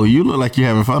 boss. Oh, you look like you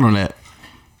having fun on that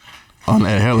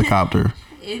helicopter.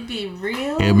 It'd be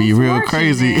real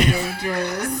crazy.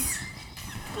 Just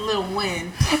a little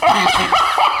wind. It'd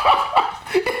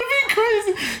be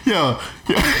crazy. Yo,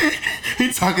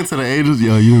 he talking to the angels.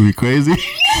 Yo, you would be crazy.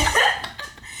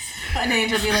 An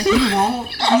angel be like, you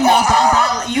won't. You not about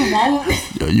that. You won't.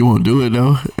 Yo, you won't do it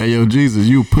though. Hey, yo, Jesus,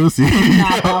 you pussy.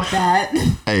 Not about that.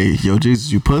 Hey, yo, Jesus,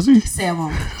 you pussy. Say I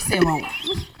won't. Say I won't.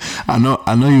 I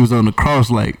know you was on the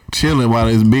cross like chilling while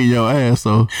they was beating your ass,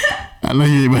 so I know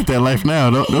you ain't about that life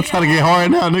now. Don't try to get hard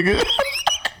now, nigga.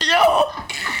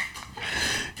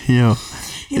 Yo.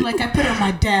 He's like, I put it on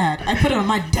my dad. I put it on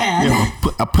my dad. Yo,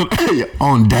 I put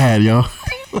on dad, yo.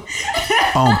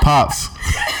 On Pops.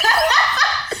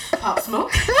 Pop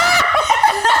Smoke.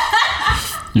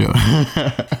 Yo.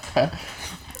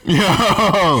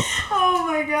 Yo. Oh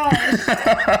my gosh.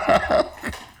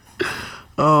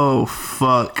 Oh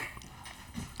fuck.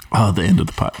 Oh, the end of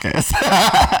the podcast.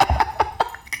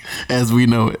 As we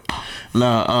know it.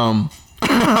 Now,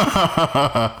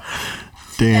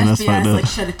 damn, that's fucked up. Like,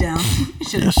 shut it down.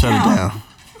 Shut it down.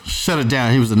 Shut it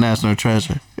down. He was a national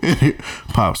treasure.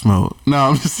 Pop Smoke. No,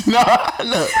 I'm just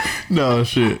no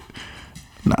shit.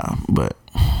 Nah, but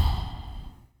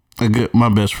my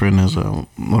best friend is one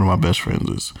of my best friends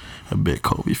is a big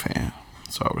Kobe fan,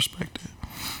 so I respect it.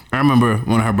 I remember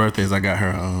one of her birthdays, I got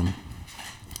her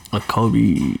a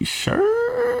Kobe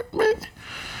shirt. Man,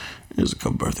 it was a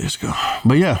couple birthdays ago,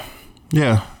 but yeah,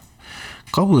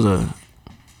 Kobe was a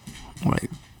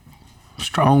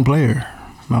strong player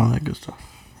and all that good stuff.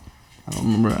 I don't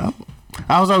remember.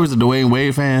 I was always a Dwayne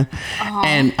Wade fan,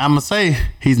 and I'm gonna say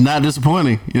he's not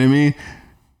disappointing. You know what I mean?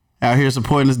 Out here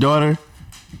supporting his daughter.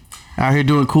 Out here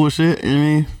doing cool shit. You know what I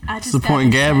mean? I just supporting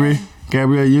gotta say-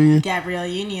 Gabrielle Union. Gabrielle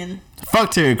Union.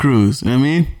 Fuck Terry Crews. You know what I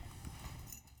mean?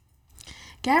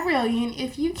 Gabrielle Union,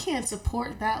 if you can't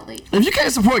support that lady. If you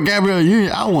can't support Gabrielle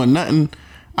Union, I want nothing.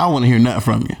 I want to hear nothing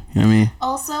from you. You know what I mean?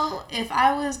 Also, if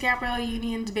I was Gabrielle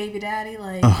Union's baby daddy,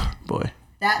 like, Oh, boy.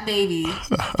 that baby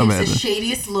gives Imagine. the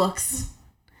shadiest looks.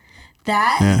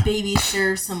 That Yeah. baby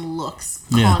serves some looks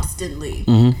Yeah. constantly.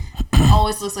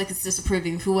 Always looks like it's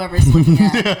disapproving of whoever it's looking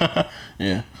at.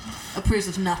 Yeah. Approves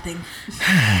of nothing.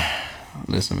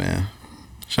 Listen, man.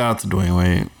 Shout out to Dwayne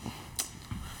Wade.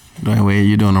 Dwayne Wade,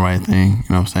 you're doing the right thing. You know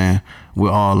what I'm saying?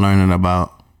 We're all learning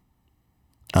about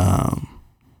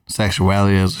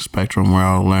sexuality as a spectrum. We're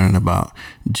all learning about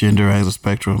gender as a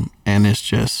spectrum. And it's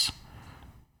just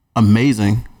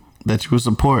amazing that you would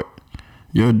support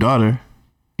your daughter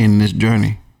in this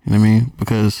journey. You know what I mean?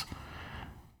 Because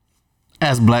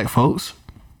as black folks,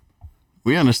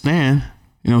 we understand,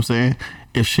 you know what I'm saying?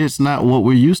 If shit's not what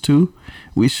we're used to,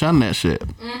 we shun that shit.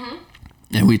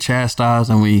 And we chastise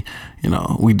and we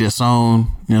disown, you know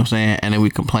what I'm saying? And then we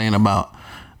complain about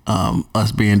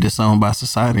us being disowned by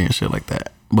society and shit like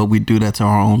that. But we do that to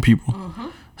our own people.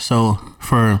 So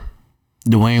for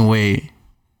Dwayne Wade,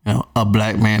 you know, a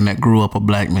black man that grew up a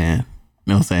black man, you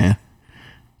know what I'm saying?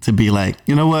 To be like,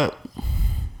 you know what?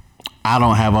 I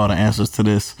don't have all the answers to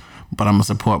this, but I'm going to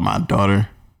support my daughter.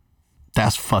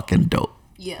 That's fucking dope.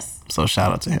 Yes. So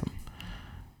shout out to him.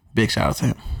 Big shout out to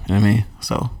him. You know what I mean?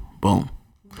 So, boom.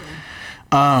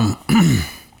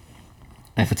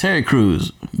 And for Terry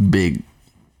Crews, big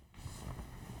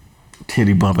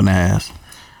titty bumping ass.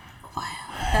 Wow.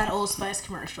 That Old Spice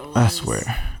commercial. I swear.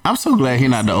 I'm so glad he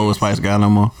not the Old Spice guy no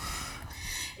more.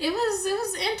 It was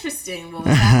interesting what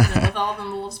was happening with all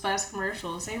them Old Spice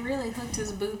commercials. They really hooked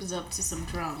his boobs up to some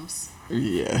drums.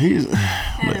 Yeah, he's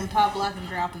Had him pop lock and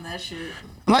dropping that shit.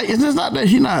 like, it's just not that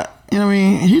he not, you know what I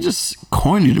mean? He just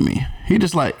corny to me. He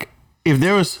just like, if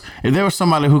there was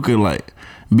somebody who could like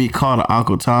be called an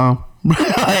Uncle Tom, like,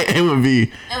 it would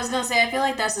be. I was gonna say, I feel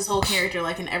like that's his whole character.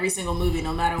 Like in every single movie,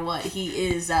 no matter what, he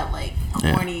is that like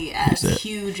corny ass, that.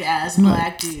 huge ass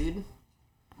black dude.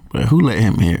 But who let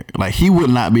him here? Like, he would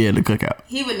not be at the cookout.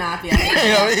 He would not be. Out You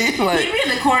know what I mean? Like, He'd be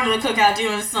in the corner of the cookout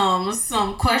doing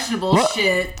some questionable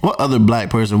shit. What other black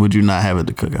person would you not have at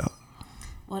the cookout?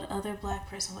 What other black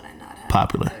person would I not have?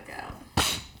 Popular. At the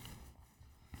cookout?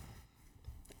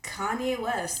 Kanye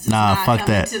West. Is Nah, not fuck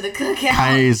coming that. To the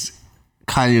cookout.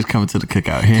 Kanye's coming to the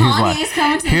cookout. Here's why. Kanye's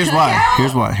coming to the Here's why.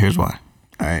 cookout? Here's why.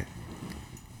 All right.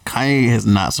 Kanye has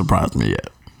not surprised me yet.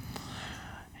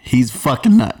 He's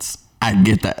fucking nuts. I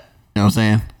get that. You know what I'm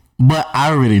saying? But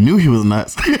I already knew he was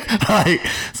nuts. Like,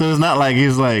 so it's not like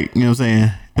he's like, you know what I'm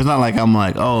saying? It's not like I'm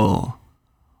like, oh,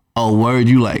 word,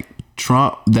 you like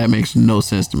Trump? That makes no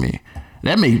sense to me.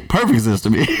 That made perfect sense to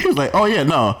me. It's like, oh yeah,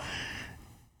 no.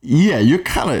 Yeah, you're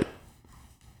kind of,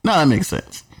 no, that makes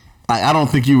sense. Like, I don't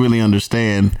think you really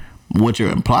understand what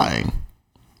you're implying.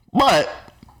 But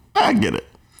I get it.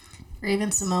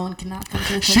 Raven Simone cannot come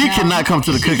to the cookout. She cannot come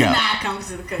to the She cookout. cannot come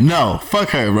to the cookout. No, fuck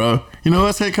her, bro. You know who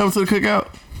else can't come to the cookout?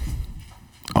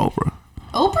 Oprah.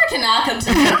 Oprah cannot come to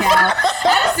the cookout.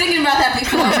 I was thinking about that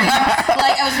before.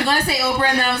 Like, I was going to say Oprah,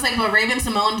 and then I was like, but Raven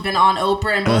Simone's been on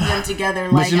Oprah, and both of them together.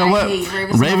 Like, But you know what? I hate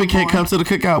Raven Raven Simone can't more. come to the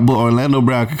cookout, but Orlando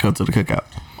Brown can come to the cookout.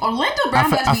 Orlando Brown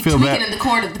got to be feel tweaking bad. in the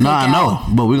corner of the cookout. Nah, I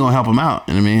know, but we're gonna help him out.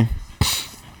 You know what I mean?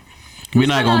 We're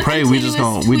not been gonna on a pray. We just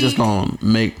continuous gonna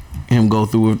make him go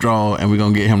through withdrawal, and we're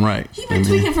gonna get him right. He You know been what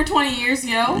I mean? tweaking for 20 years,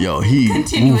 yo. Yo, he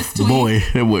Continuous tweak. boy,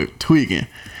 that boy tweaking,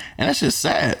 and that's just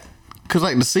sad. Cause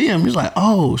like to see him, he's like,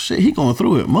 oh shit, he going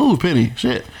through it. Move, Penny,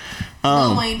 shit.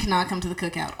 Lil Wayne cannot come to the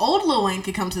cookout. Old Lil Wayne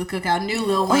could come to the cookout. New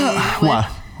Lil Wayne. Why?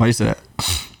 Why you say that?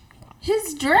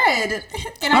 His dread.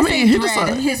 And I I, mean, say he just dread.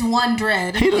 a- His one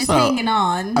dread he is just a- hanging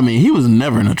on. I mean, he was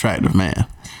never an attractive man.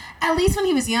 At least when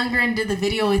he was younger and did the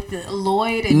video with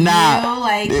Lloyd and Nah, Neo,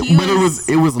 like but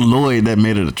it was Lloyd that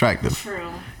made it attractive. true.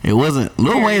 It wasn't.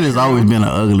 Lil Very Wayne has true. always been an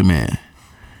ugly man.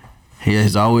 He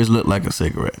has always looked like a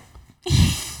cigarette,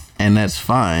 and that's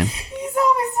fine. He's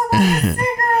always looking like a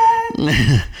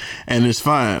cigarette. And it's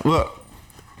fine. Well,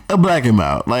 a black him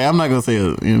out. Like, I'm not gonna say, you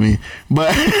know what I mean,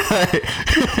 but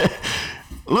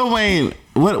Lil Wayne.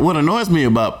 What annoys me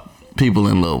about people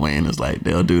in Lil Wayne is like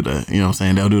they'll do the, you know what I'm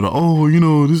saying, they'll do the, oh, you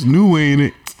know, this new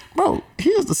Wayne. Bro, he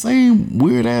is the same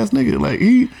weird ass nigga. Like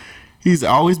he's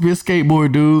always been a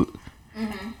skateboard dude.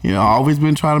 You know, always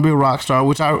been trying to be a rock star,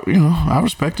 which I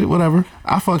respect it. Whatever.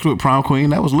 I fucked with Prom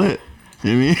Queen. That was lit.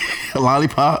 You know what I mean?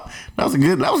 Lollipop. That was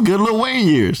good Lil Wayne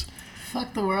years.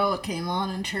 Fuck the World came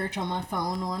on in church on my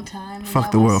phone one time. and Fuck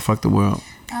that the was- world. Fuck the world.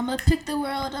 I'ma pick the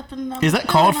world up and Is that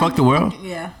called Fuck the World?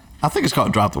 Yeah. I think it's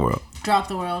called Drop the World. Drop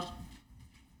the World.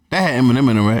 That had Eminem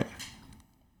in it, right?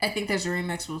 I think there's a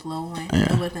remix with Lil Wayne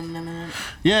with Eminem in it.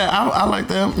 Yeah, I like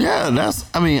them. Yeah,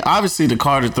 obviously the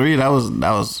Carter 3, that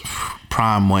was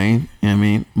prime Wayne, you know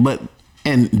what I mean?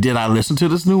 And did I listen to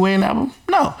this new Wayne album?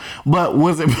 No. But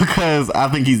was it because I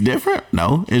think he's different?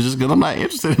 No. It's just because I'm not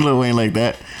interested in Lil Wayne like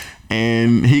that.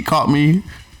 And he caught me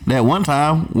that one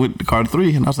time with the Carter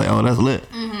 3, and I was like, oh, that's lit.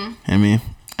 Mm-hmm. You know what I mean?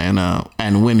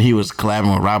 And when he was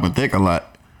collabing with Robin Thicke a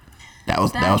lot, that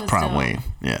was prime dope. Wayne.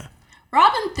 Yeah.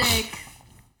 Robin Thicke.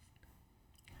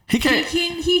 He can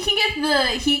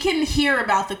hear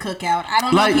about the cookout. I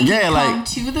don't know if he can come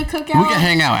to the cookout. We can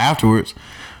hang out afterwards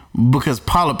because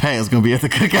Paula Patton is gonna be at the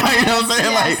cookout. You know what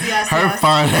I'm saying? Her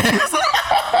fine ass.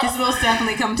 He's most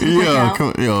definitely come to the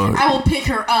cookout. I will pick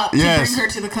her up to bring her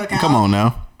to the cookout. Come on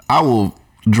now. I will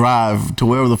drive to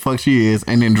wherever the fuck she is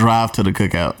and then drive to the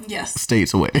cookout. Yes.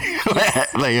 States away.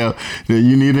 Like, yo, do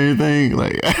you need anything?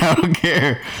 Like, I don't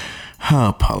care.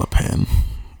 Paula Patton.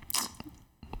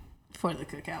 For the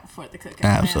cookout.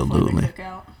 Absolutely. Man, for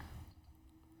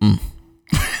the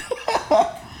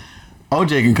cookout.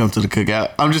 OJ can come to the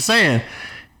cookout. I'm just saying,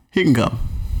 he can come.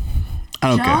 I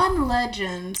don't care. John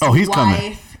Legend's he's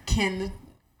wife coming.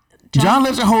 John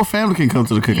Legend's whole family can come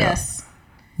to the cookout. Yes.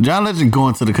 John Legend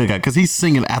going to the cookout because he's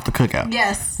singing at the cookout.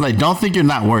 Yes. Like, don't think you're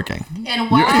not working.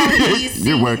 And while he's singing,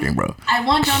 you're working, bro. I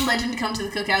want John Legend to come to the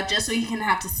cookout just so he can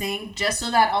have to sing, just so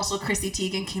that also Chrissy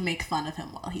Teigen can make fun of him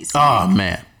while he's singing. Oh,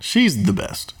 man. She's the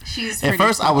best. At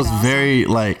first, I was awesome. very,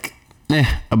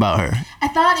 about her. I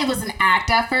thought it was an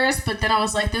act at first, but then I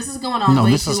was like, this is going on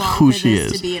way too long for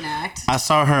this to be an act. I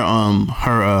saw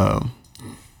her,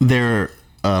 their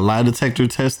lie detector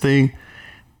test thing.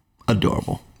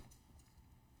 Adorable.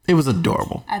 It was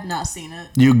adorable. I've not seen it.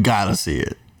 You gotta see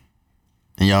it.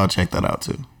 And y'all check that out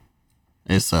too.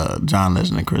 It's John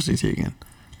Legend and Chrissy Teigen.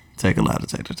 Take a lie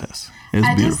detector test. It's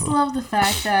beautiful. I just love the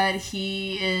fact that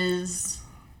he is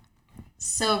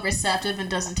so receptive and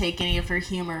doesn't take any of her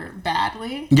humor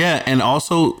badly. Yeah, and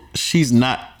also she's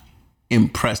not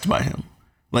impressed by him.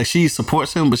 Like, she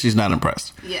supports him, but she's not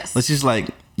impressed. Yes. Like, she's like,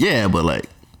 yeah, but like,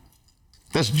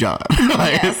 that's John.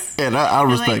 Yes. And I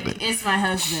respect it. It's my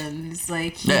husband. It's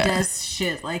like, he does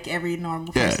shit like every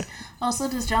normal person. Yeah. Also,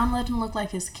 does John Legend look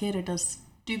like his kid, or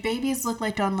do babies look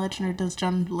like John Legend, or does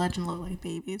John Legend look like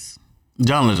babies?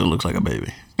 John Legend looks like a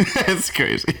baby. It's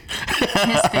crazy.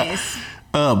 His face.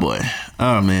 Oh, boy.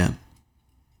 Oh, man.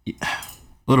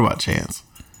 What about Chance?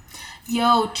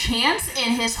 Yo, Chance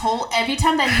and his whole... Every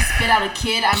time that he spit out a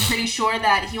kid, I'm pretty sure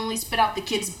that he only spit out the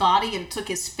kid's body and took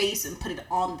his face and put it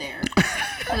on there.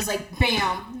 It was like,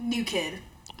 bam, new kid.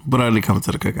 But are they coming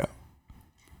to the cookout?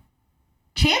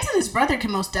 Chance and his brother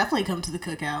can most definitely come to the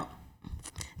cookout.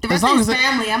 The rest of his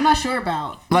family, I'm not sure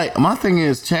about. Like, my thing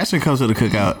is, Chance can come to the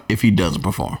cookout if he doesn't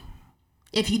perform.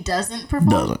 If he doesn't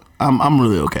perform? I'm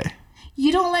really okay.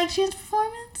 You don't like Chance's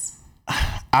performance?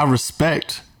 I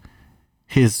respect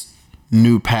his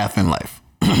new path in life.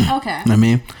 Okay. I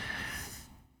mean,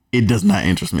 it does not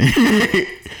interest me.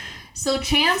 So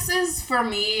Chances, for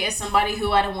me, is somebody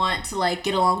who I don't want to, like,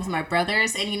 get along with my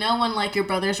brothers. And you know when, like, your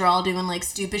brothers are all doing, like,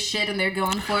 stupid shit and they're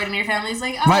going for it and your family's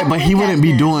like, oh, right, but he wouldn't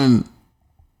be doing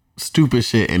stupid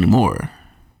shit anymore.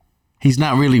 He's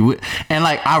not really... And,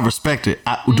 like, I respect it.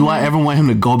 Do I ever want him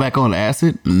to go back on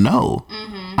acid? No.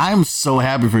 Mm-hmm. I'm so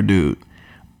happy for dude.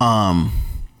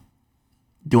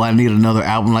 Do I need another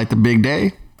album like The Big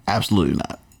Day? Absolutely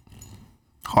not.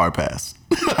 Hard pass.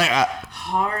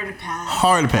 Hard pass.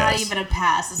 Hard pass. Not even a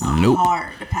pass. It's a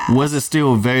hard pass. Was it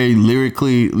still very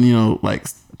lyrically, like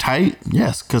tight?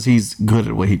 Yes, because he's good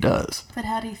at what he does. But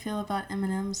how do you feel about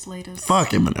Eminem's latest? Fuck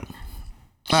Eminem.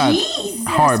 Jesus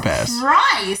hard pass.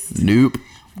 Christ. Nope.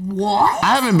 What?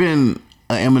 I haven't been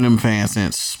an Eminem fan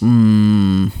since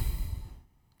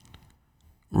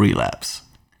Relapse.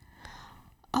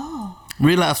 Oh.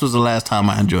 Relapse was the last time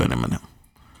I enjoyed Eminem.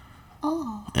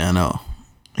 Oh. Yeah, I know.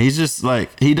 He's just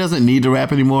like, he doesn't need to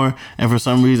rap anymore, and for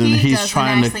some reason he's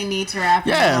trying to need to rap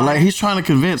anymore. Like he's trying to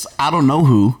convince I don't know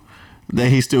who that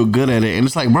he's still good at it, and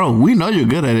it's like, bro, we know you're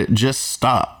good at it, just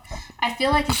stop. I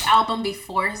feel like his album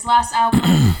before his last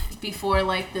album, before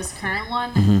like this current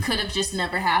one, could have just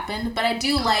never happened. But I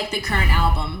do like the current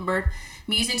album,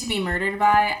 Music to Be Murdered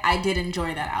By. I did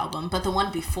enjoy that album, but the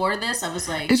one before this, I was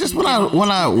like, it's just when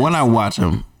I watch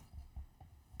him,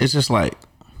 it's just like,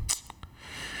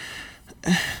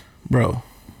 bro.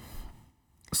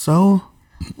 So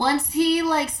once he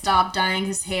like stopped dyeing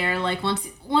his hair, like once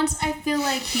I feel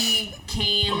like he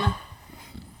came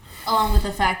Along with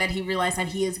the fact that he realized that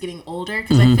he is getting older.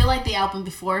 Because I feel like the album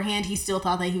beforehand, he still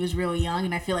thought that he was really young.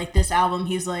 And I feel like this album,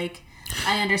 he's like,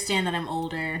 I understand that I'm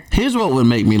older. Here's what would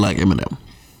make me like Eminem.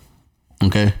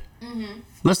 Okay?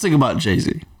 Let's think about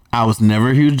Jay-Z. I was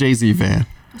never a huge Jay-Z fan.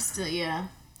 Still, yeah.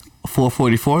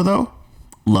 444, though,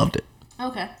 loved it.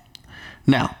 Okay.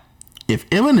 Now, if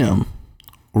Eminem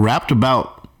rapped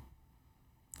about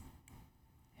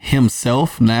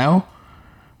himself now,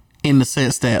 in the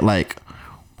sense that, like,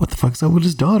 what the fuck's up with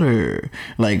his daughter?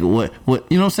 Like, what, you know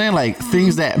what I'm saying? Like,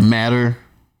 things that matter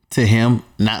to him,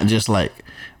 not just like,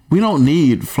 we don't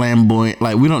need flamboyant,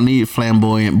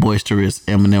 boisterous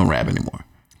Eminem rap anymore.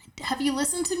 Have you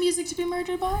listened to Music to be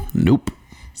Murdered by? Nope.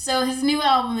 So his new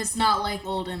album is not like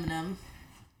old Eminem.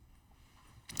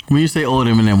 When you say old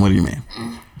Eminem, what do you mean?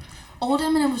 Old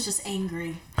Eminem was just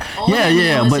angry. Old Yeah,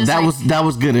 Eminem but that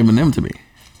was good Eminem to me.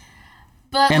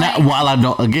 But And like, while I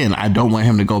don't want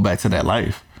him to go back to that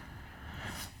life.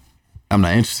 I'm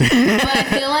not interested. but I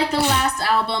feel like the last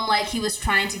album, like, he was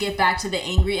trying to get back to the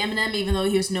angry Eminem, even though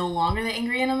he was no longer the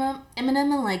angry Eminem,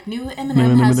 and like new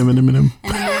Eminem has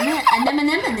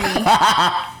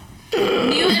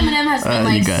New Eminem has been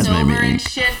like sober and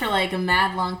shit for like a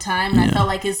mad long time, and I felt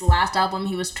like his last album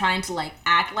he was trying to like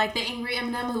act like the angry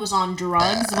Eminem who was on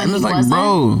drugs when he like, wasn't.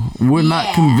 bro, we're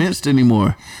not convinced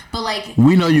anymore. But like,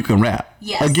 we know you can rap.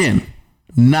 Yes. Again,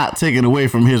 not taking away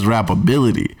from his rap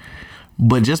ability,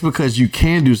 but just because you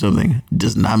can do something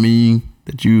does not mean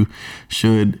that you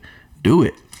should do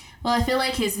it. well, I feel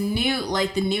like his new,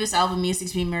 like the newest album, Music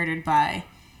to be Murdered by,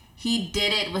 he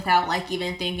did it without like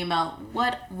even thinking about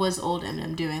what was old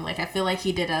Eminem doing. Like, I feel like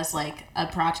he did as like a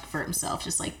project for himself,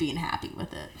 just like being happy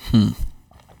with it.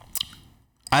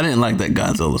 I didn't like that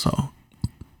Godzilla song.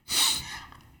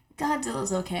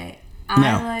 Godzilla's okay.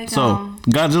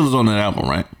 Godzilla's on that album,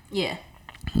 right? Yeah.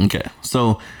 Okay,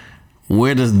 so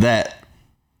how does that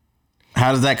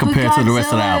compare to the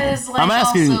rest of the album? Is, like, I'm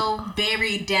asking. Also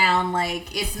buried down,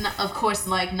 like, it's not, of course,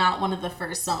 like not one of the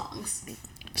first songs.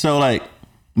 So like,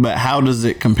 but how does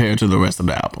it compare to the rest of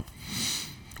the album?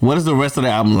 What is the rest of the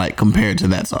album like compared to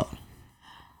that song?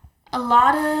 A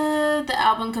lot of the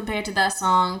album compared to that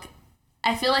song,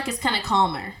 I feel like it's kind of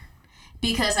calmer.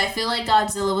 Because I feel like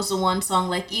Godzilla was the one song,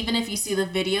 like, even if you see the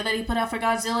video that he put out for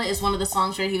Godzilla, is one of the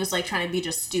songs where he was, like, trying to be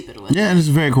just stupid with Yeah, and it's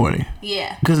very corny.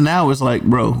 Yeah. Because now it's like,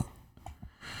 bro,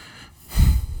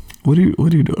 what are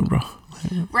you doing, bro?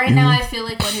 Right now, I feel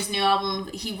like with his new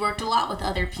album, he worked a lot with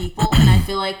other people, and I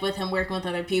feel like with him working with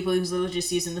other people, he was literally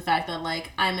just using the fact that, like,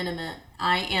 I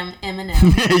am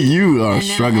Eminem. You are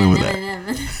struggling with that.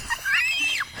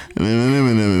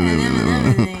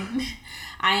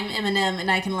 I am Eminem, and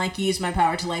I can like use my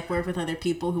power to like work with other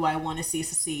people who I want to see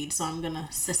succeed. So I'm gonna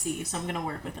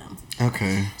work with them.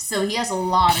 Okay. So he has a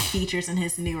lot of features in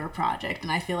his newer project,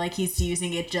 and I feel like he's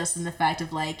using it just in the fact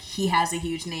of like he has a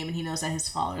huge name and he knows that his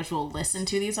followers will listen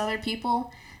to these other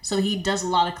people. So he does a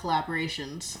lot of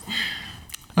collaborations.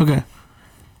 Okay.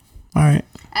 All right.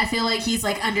 I feel like he's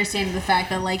like understanding the fact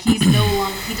that like he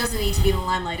doesn't need to be in the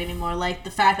limelight anymore. Like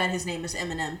the fact that his name is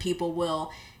Eminem, people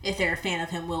will, if they're a fan of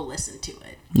him, will listen to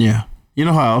it. Yeah. You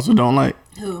know how I also don't like?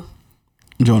 Who?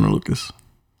 Joyner Lucas.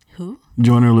 Who?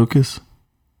 Joyner Lucas.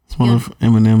 It's one of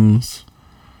Eminem's.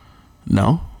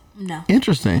 No? No.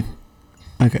 Interesting.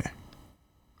 Okay.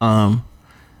 Well,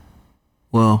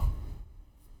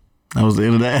 that was the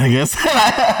end of that, I guess.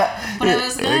 But I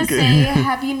was going to say,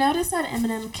 have you noticed that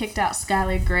Eminem kicked out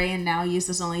Skylar Grey and now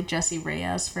uses only Jessie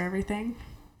Reyez for everything?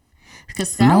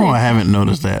 Because No, I haven't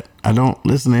noticed that. I don't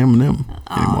listen to Eminem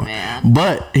anymore. Man.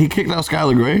 But he kicked out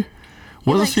Skylar Grey.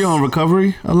 Wasn't she on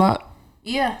Recovery a lot?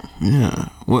 Yeah. Yeah.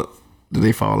 What? Did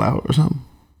they fall out or something?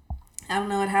 I don't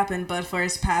know what happened, but for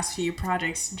his past few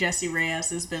projects, Jessie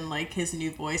Reyez has been like his new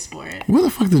voice for it. Where the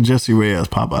fuck did Jessie Reyez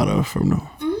pop out of from?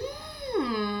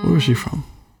 Where is she from?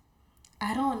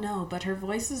 I don't know, but her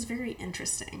voice is very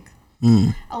interesting.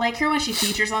 I like her when she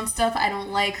features on stuff. I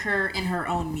don't like her in her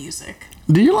own music.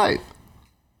 Do you like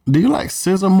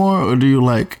SZA more, or do you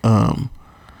like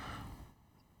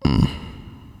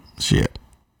shit?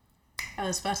 I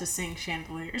was about to sing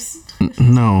Chandeliers.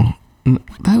 No,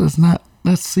 that is not.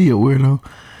 That's Sia, weirdo.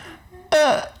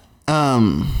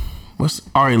 What's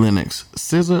Ari Lennox?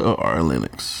 SZA or Ari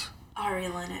Lennox? Ari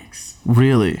Lennox.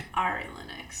 Really? Ari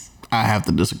Lennox. I have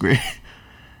to disagree.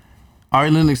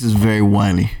 Ari Lennox is very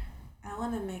whiny. I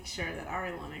want to make sure that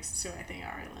Ari Lennox is who I think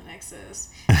Ari Lennox is.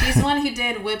 She's the one who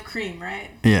did Whipped Cream,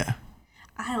 right? Yeah.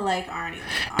 I like Ari.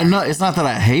 No, it's not that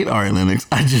I hate Ari Lennox.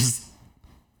 Her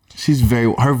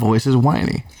voice is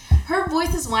whiny. Her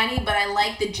voice is whiny, but I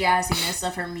like the jazziness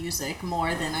of her music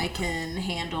more than I can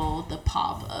handle the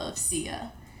pop of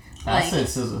Sia. I said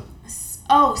SZA.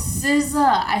 Oh,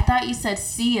 SZA. I thought you said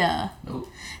Sia. Nope.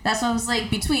 That's why I was like,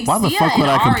 between Why the Sia fuck and would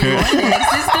I Ari compare? Lennox,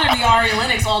 it's going to be Ari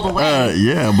Lennox all the way.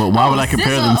 Yeah, but why would I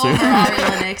compare SZA them to? over Ari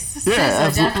Lennox. Yeah, SZA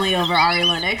absolutely. definitely over Ari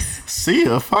Lennox.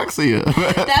 Sia, fuck Sia.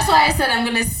 That's why I said I'm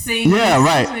going to sing Yeah,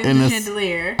 right. with And the it's-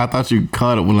 chandelier. I thought you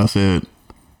caught it when I said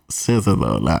SZA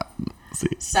though, not Sia.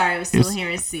 Sorry, I was still It's-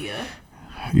 hearing Sia.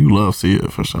 You love Sia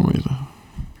for some reason.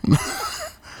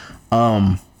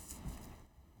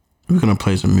 We're gonna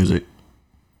play some music.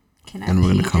 Can I And we're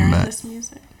gonna pee come during back. this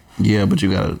music? Yeah, but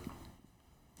you gotta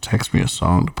text me a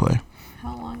song to play.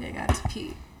 How long I got to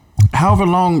pee? However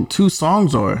long 2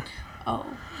 songs are. Oh,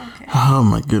 okay. Oh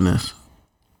my goodness.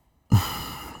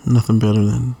 Nothing better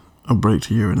than a break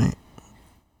to urinate.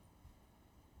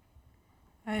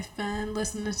 I've been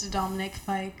listening to Dominic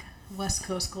Fike, West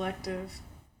Coast Collective,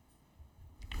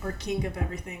 or King of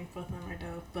Everything. Both of them are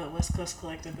dope, but West Coast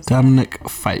Collective is Dominic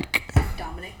Fike.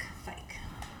 Dominic Fike.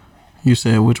 You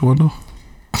said which one though?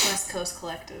 West Coast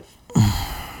Collective.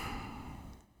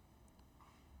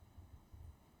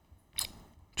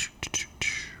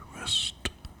 West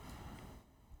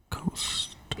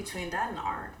Coast. Between that and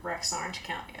Rex Orange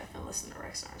County, I've been listening to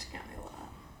Rex Orange County a lot.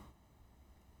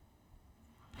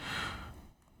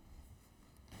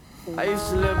 I used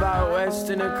to live out west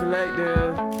in a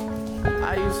collective.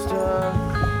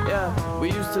 We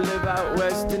used to live out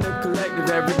west in a collective.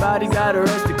 Everybody got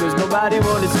arrested cause nobody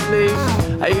wanted to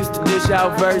leave. I used to dish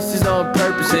out verses on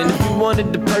purpose, and if you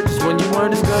wanted to purchase one, you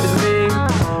weren't as good as me.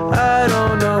 I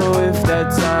don't know if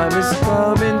that time is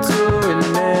coming to an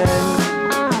end.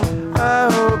 I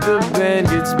hope the band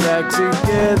gets back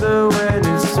together when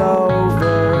it's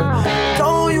over.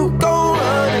 Don't you go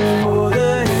running for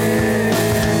the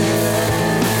hills.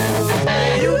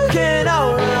 You can't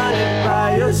outrun it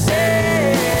by yourself.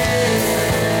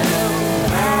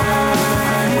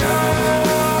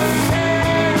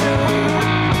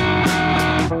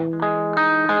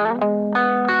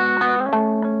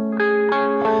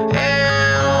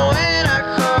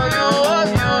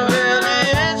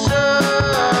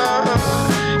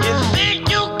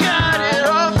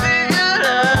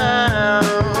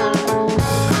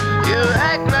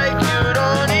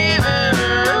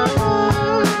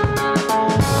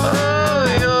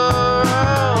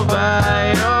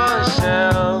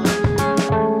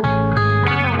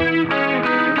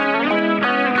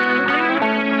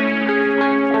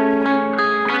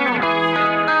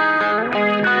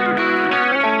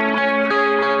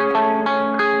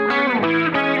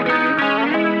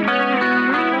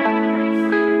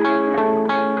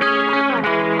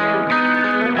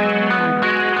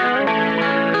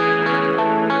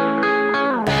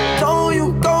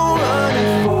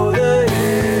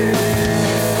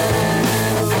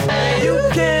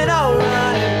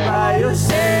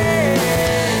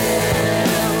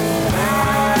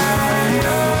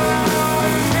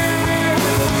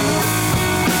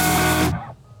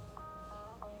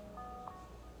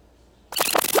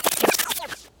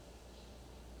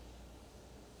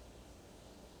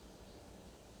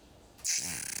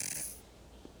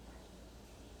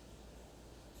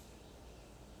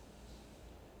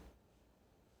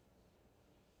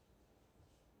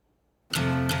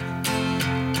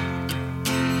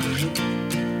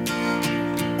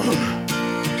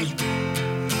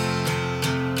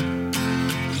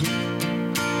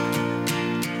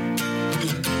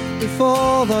 If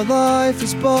all our life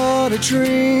is but a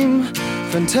dream,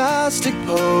 fantastic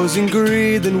pose and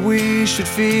greed, then we should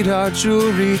feed our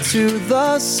jewelry to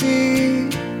the sea.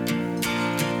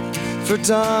 For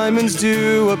diamonds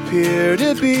do appear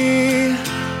to be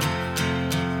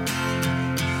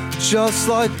just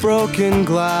like broken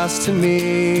glass to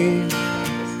me.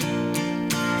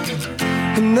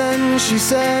 And then she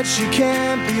said she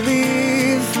can't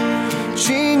believe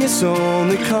genius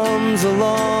only comes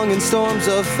along in storms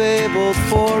of fabled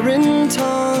foreign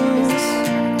tongues,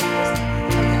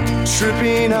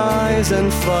 tripping eyes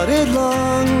and flooded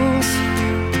lungs.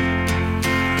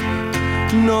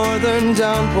 Northern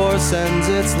downpour sends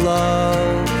its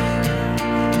love.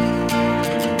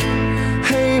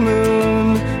 Hey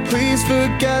moon, please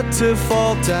forget to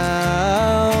fall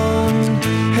down.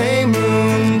 Hey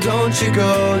moon, don't you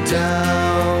go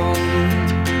down.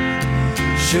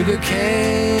 Sugar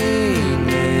cane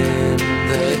in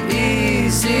the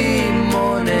easy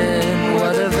morning,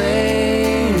 what a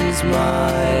veins,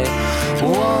 my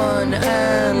one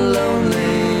and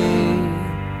lonely.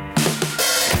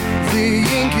 The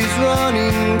ink is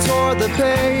running toward the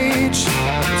page,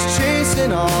 it's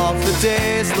chasing off the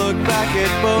days. Look back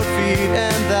at both feet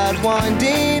and that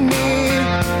winding knee.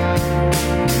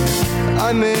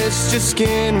 I missed your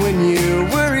skin when you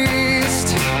were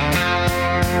east.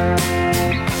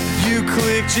 You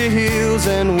clicked your heels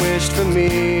and wished for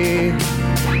me.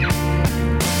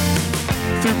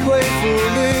 Through playful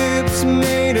lips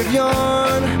made of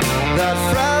yarn, that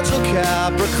fragile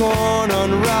Capricorn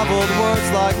unraveled words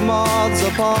like moths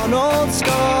upon old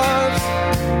scarves.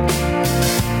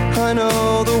 I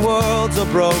know the world's a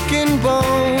broken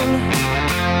bone,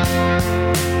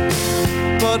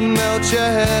 but melt your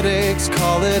headaches,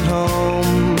 call it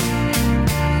home.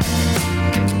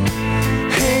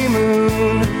 Hey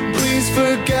moon, please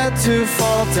forget to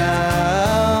fall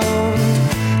down.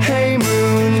 Hey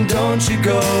moon, don't you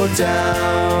go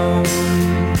down.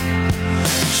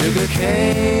 Sugar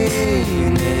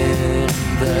cane in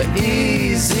the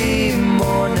easy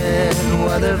morning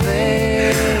weather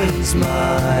vanes,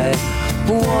 my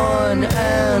one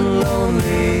and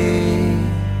lonely.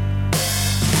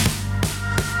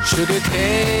 Sugar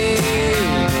cane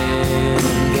in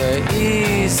the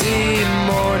easy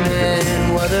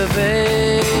morning weather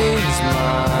vanes,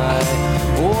 my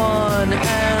one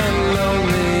and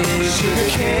lonely. Sugar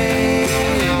cane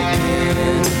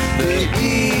in the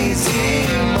easy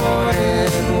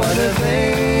morning weather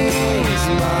vanes,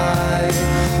 my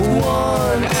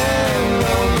one and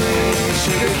lonely.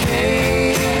 Sugar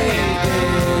cane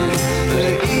in the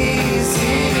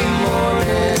easy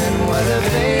morning weather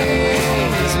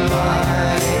vanes, my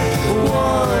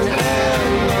one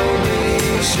and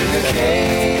lonely. Sugar cane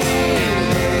in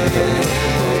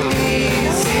the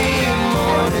easy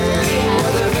morning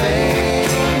weather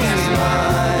vanes,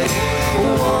 my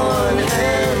one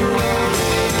and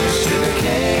lonely. Sugar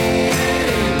cane in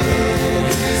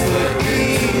the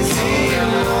easy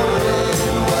morning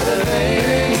weather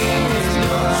vanes,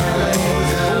 my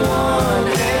one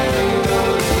and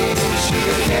lonely.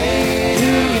 Sugar cane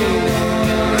in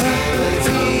the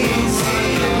easy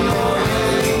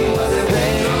morning weather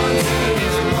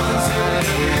vanes, my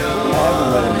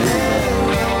one and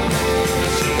lonely.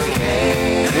 Sugar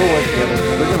cane. We'll work together.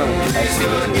 We're gonna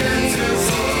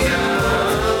actually.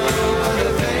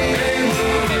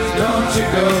 Don't you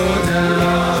go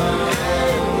down.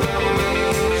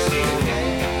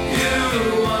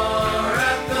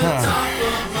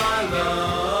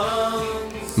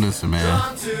 Listen,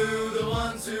 man.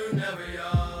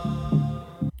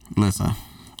 Listen,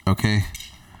 okay?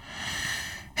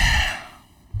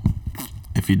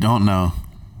 If you don't know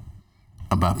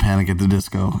about Panic at the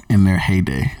Disco in their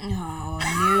heyday. Oh,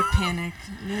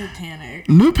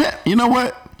 New Panic. You know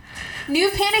what? New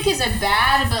Panic isn't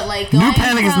bad, but like New going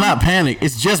Panic is from- not Panic.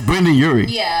 It's just Brendan Urie.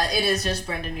 Yeah, it is just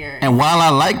Brendan Urie. And while I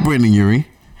like Brendan Urie,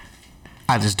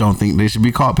 I just don't think they should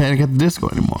be called Panic at the Disco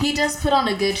anymore. He does put on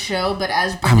a good show, but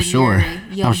as Brendan I'm sure. Urie,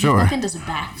 yo, I'm he sure. fucking does a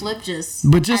backflip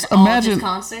But just at all of his imagine,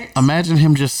 concerts. imagine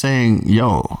him just saying,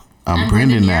 "Yo, I'm I'm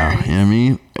Brendan Brendan now." Urie. You know what I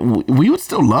mean? We would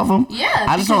still love him. Yeah,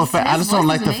 I just don't. because I his just don't voice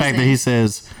like is the fact that amazing. he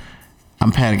says,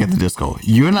 "I'm Panic at the Disco."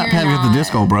 You're not You're Panic at the not.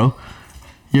 Disco, bro.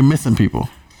 You're missing people.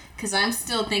 Because I'm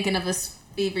still thinking of a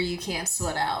Fever You Can't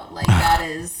Sweat Out. Like, that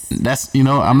is... That's I'm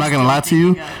not gonna lie to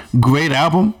you. Great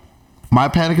album. My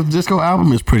Panic at the Disco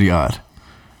album is pretty odd.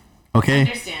 Okay.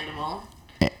 Understandable.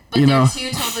 But You they're know, two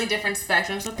totally different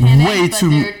spectrums of Panic. way but too-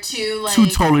 they're two, like... two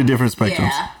totally different spectrums.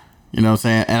 Yeah. You know what I'm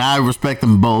saying? And I respect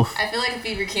them both. I feel like if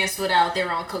Fever Can't Sweat Out, they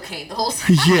were on cocaine the whole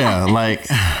time. Yeah, like,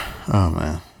 oh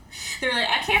man. They were like,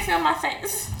 I can't feel my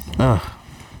face. Ugh.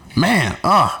 Man,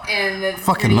 And the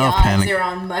Fucking Pretty love Odds, Panic. They're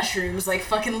on mushrooms, like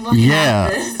fucking looking Yeah.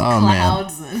 at the Oh, man.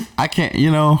 clouds. And I can't,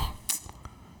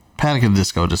 Panic at the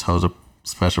Disco just holds a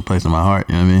special place in my heart,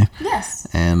 you know what I mean? yes,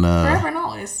 And, forever and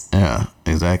always. yeah,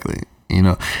 exactly. And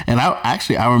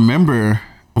I remember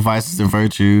Vices and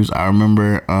Virtues. I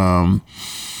remember,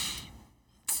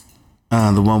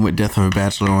 the one with Death of a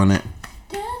Bachelor on it.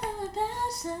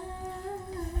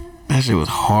 That shit was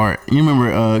hard. You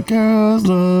remember, Girls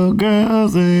Love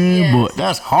Girls and Yes. Boy.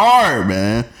 That's hard,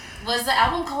 man. Was the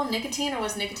album called Nicotine, or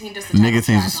was Nicotine just the title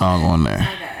Nicotine's a track song on there.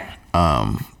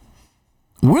 Okay.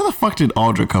 Where the fuck did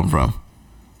Aldra come from?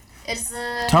 It's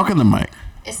Talking to Mike.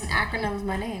 It's an acronym of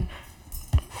my name.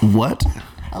 What?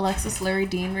 Alexis Larry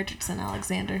Dean Richardson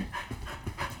Alexander.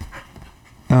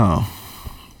 Oh.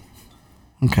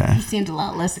 Okay. He seemed a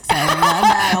lot less excited about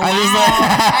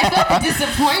that. I felt the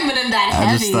disappointment in that I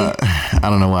heavy. just thought, I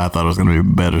don't know why I thought it was going to be a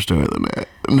better story than that.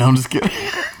 No, I'm just kidding.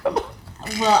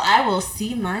 Well, I will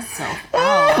see myself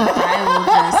out. I will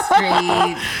just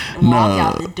straight walk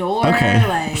out the door. Okay.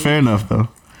 Like, Fair enough, though.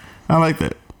 I like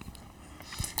that.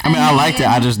 I mean, I liked it.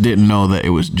 I just didn't know that it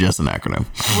was just an acronym.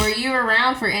 were you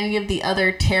around for any of the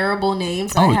other terrible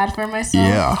names I Oh, had for myself?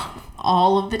 Yeah.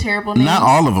 all of the terrible names. Not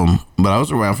all of them, but I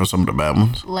was around for some of the bad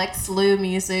ones. Lex Lou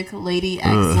Music, Lady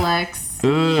X Lex.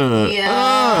 Yeah.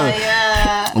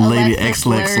 Lady X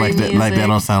Lex, like that. Like that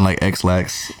don't sound like X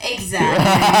Lex. Exactly.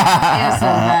 It was so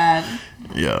bad.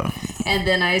 Yeah. And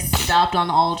then I stopped on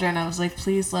Aldrin and I was like,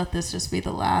 please let this just be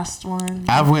the last one.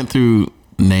 I went through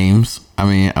names. I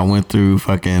mean, I went through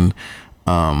fucking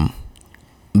I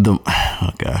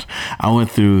went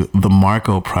through the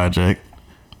Marco Project,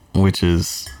 which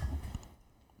is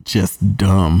just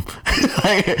dumb.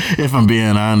 Like, if I'm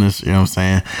being honest, you know what I'm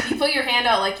saying? You put your hand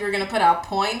out like you were gonna put out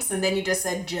points, and then you just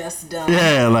said just dumb.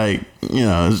 Yeah, like, you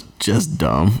know, it's just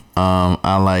dumb.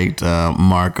 I liked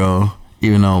Marco,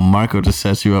 even though Marco just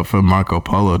sets you up for Marco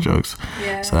Polo jokes.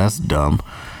 Yeah. So that's dumb.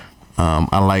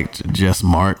 I liked just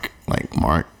Mark, like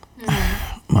Mark.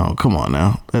 Oh, come on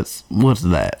now. What's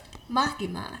that? Marky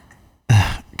Mark.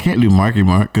 Can't do Marky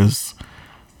Mark because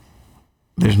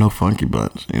there's no Funky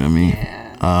Bunch. You know what I mean?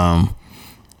 Yeah.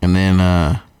 And then,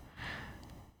 I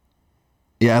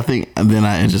think then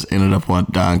I just ended up on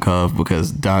Don Cove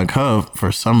because Don Cove,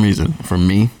 for some reason, for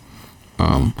me,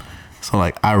 so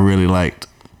like I really liked,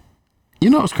 you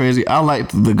know what's crazy? I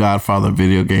liked the Godfather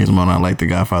video games more than I liked the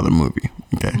Godfather movie.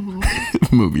 Okay.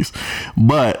 Movies.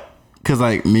 But, because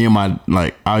like me and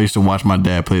I used to watch my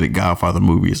dad play the Godfather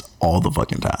movies all the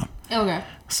fucking time. Okay.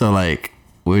 So like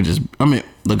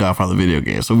the Godfather video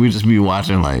game. So we just be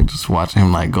watching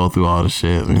him like go through all the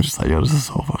shit and just like, yo, this is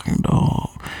so fucking dope.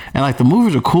 And like the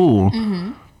movies are cool.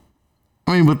 Mm-hmm.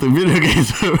 I mean, but the video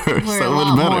games are so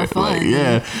much better. Fun, like,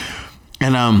 yeah.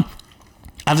 And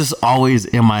I just always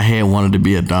in my head wanted to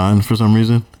be a Don for some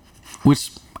reason, which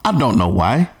I don't know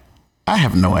why. I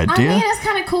have no idea. I mean, it's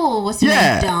kind of cool. What's your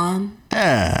name, Don?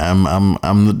 Yeah,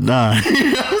 I'm the Don.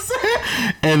 You know what I'm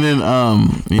saying? And then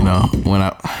you know, when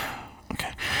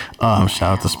shout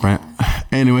out to Sprint.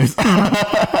 Anyways,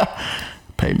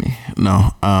 pay me.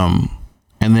 No.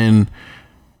 And then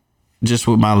just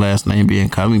with my last name being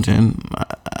Covington,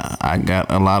 I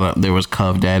got a lot of, there was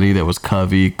Cov Daddy, there was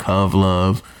Covey, Cov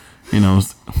Love. You know,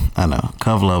 I know.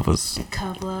 Cov Love was.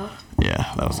 Cov Love?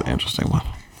 Yeah, that was an interesting one.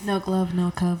 No glove,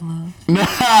 no Cov Love.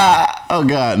 Oh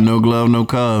God, no glove, no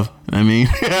Cov. I mean,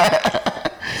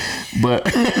 but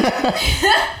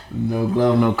no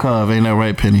glove, no Cov. Ain't that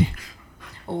right, Penny?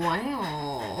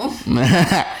 Wow.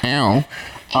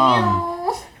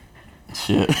 Ow.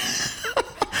 Shit.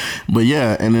 But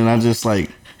yeah, and then I just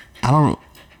like,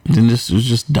 then this was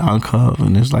just Don Cov,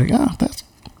 and it's like, it's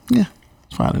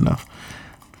fine enough.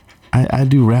 I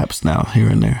do raps now here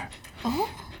and there. Oh.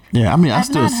 Yeah, I mean, I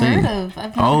still sing. I've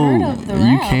not heard of the raps.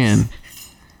 You can.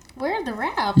 Where are the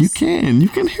raps? You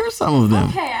can hear some of them.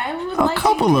 Okay, I would like a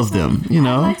couple of them, you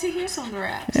know. I'd like to hear some of the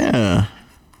raps. Yeah.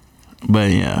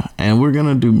 But yeah, and we're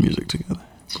gonna do music together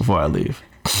before I leave.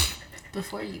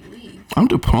 Before you leave. I'm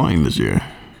deploying this year.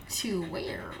 To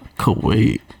where?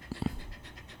 Kuwait.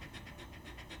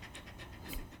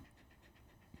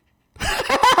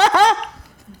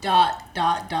 Dot.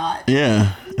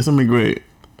 Yeah, it's gonna be great.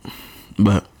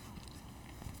 But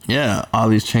yeah, all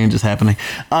these changes happening.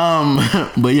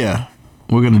 But yeah,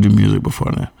 we're gonna do music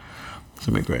before then. It's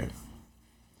gonna be great.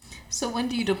 So when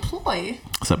do you deploy?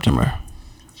 September.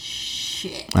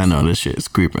 Shit. I know this shit is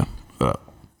creeping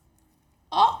up.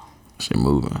 Oh. Shit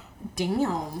moving.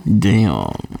 Damn.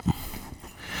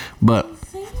 But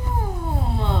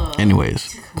Damn.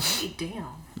 anyways. Damn.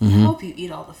 I hope you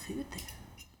eat all the food there.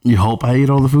 You hope I eat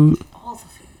all the food? All the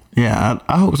food. Yeah,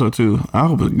 I hope so too. I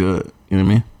hope it's good. You know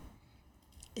what I mean?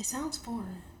 It sounds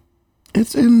foreign.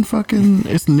 It's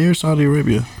near Saudi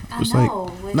Arabia. It's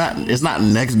know, like it's not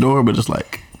next door, but it's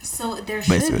like. So there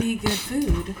should basically be good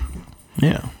food.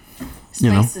 Yeah.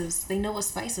 Spices. They know what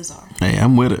spices are. Hey,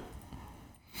 I'm with it.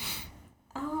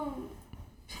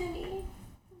 Penny,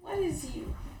 what is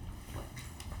you?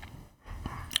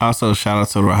 Also, shout out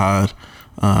to Rahad.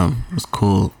 It was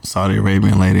cool. Saudi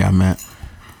Arabian lady I met.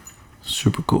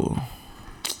 Super cool.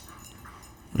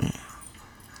 Yeah.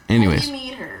 Anyways. How did you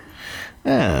meet her?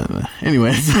 Yeah.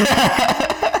 Anyways.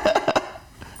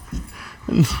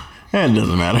 It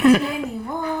doesn't matter.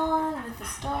 Anyone with the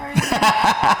stars.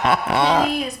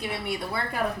 Penny is giving me the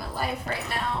workout of my life right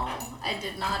now. I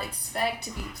did not expect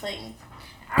to be playing.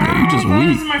 Yo, you just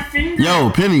weak. My finger. Yo,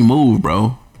 Penny, move,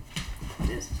 bro.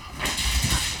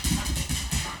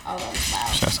 Oh, that was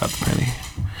loud. Shouts out to Penny.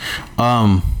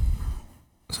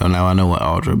 So now I know what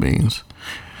Audra means,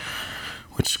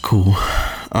 which is cool.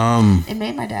 It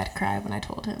made my dad cry when I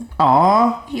told him.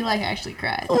 Aw. He actually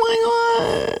cried. Oh my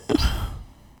god.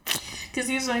 Because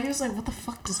he was like, what the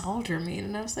fuck does Audra mean?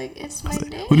 And I was like, it's my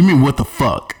name. What do you mean, what the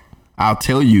fuck? I'll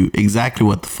tell you exactly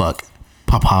what the fuck,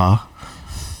 Papa.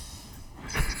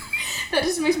 That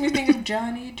just makes me think of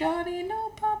Johnny, no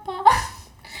papa.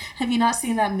 Have you not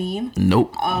seen that meme?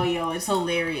 Nope. Oh, yo, it's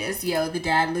hilarious. Yo, the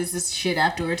dad loses shit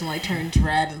afterwards and, like, turns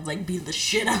red and, like, beat the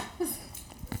shit out.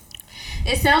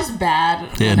 It sounds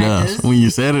bad. Yeah, it does. When you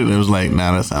said it, it was like,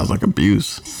 nah, that sounds like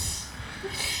abuse.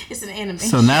 It's an animation.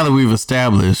 So now that we've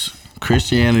established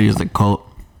Christianity is a cult,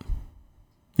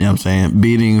 you know what I'm saying?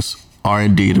 Beatings are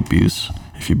indeed abuse.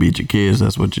 If you beat your kids,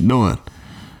 that's what you're doing.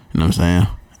 You know what I'm saying?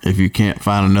 If you can't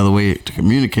find another way to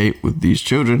communicate with these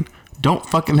children, don't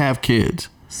fucking have kids.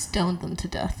 Stone them to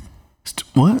death.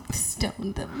 What?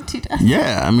 Stone them to death.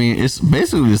 Yeah, I mean, it's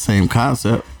basically the same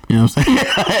concept. You know what I'm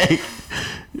saying? Like,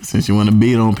 since you want to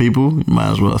beat on people, you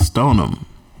might as well stone them.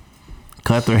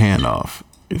 Cut their hand off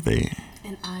if they...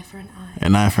 An eye for an eye.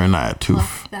 An eye for an eye, a tooth.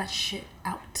 Pluck that shit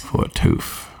out. For a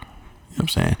tooth. You know what I'm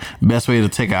saying? Best way to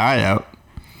take an eye out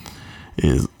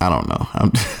is, I don't know. I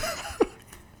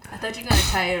thought you were going to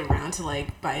tie it around to,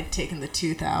 like, by taking the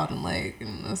tooth out and, like,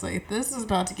 and I was like, this is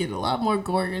about to get a lot more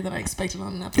gorier than I expected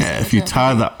on an episode. Yeah, if you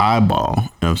tie the eyeball, you know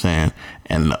what I'm saying,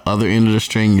 and the other end of the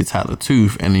string, you tie the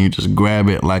tooth, and then you just grab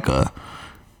it like a,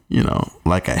 you know,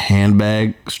 like a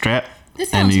handbag strap,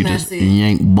 and you messy. Just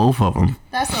yank both of them.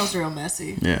 That sounds real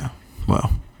messy. Yeah, well,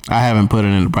 I haven't put it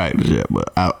into practice yet,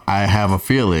 but I have a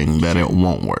feeling that it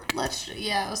won't work.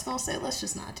 I was gonna say let's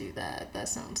just not do that. That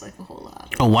sounds like a whole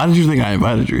lot. Oh, why did you think I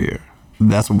invited you here?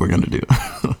 That's what we're gonna do.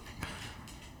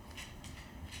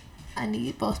 I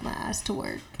need both my eyes to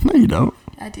work. No, you don't.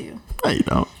 I do. No, you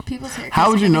don't. People's haircuts. How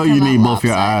would you know you need both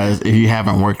your eyes if you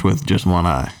haven't worked with just one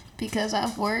eye? Because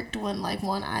I've worked when like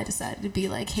one eye decided to be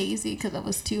like hazy because it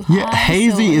was too high. Yeah,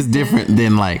 hazy is different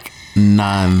than like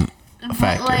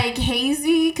non-factor. But like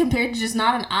hazy compared to just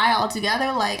not an eye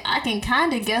altogether, like I can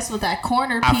kind of guess what that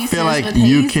corner piece is. I feel like with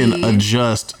you hazy. can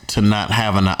adjust to not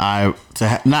having an eye,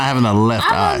 not having a left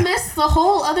eye. I'm gonna miss the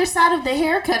whole other side of the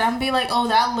haircut. I'm gonna be like, oh,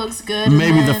 that looks good.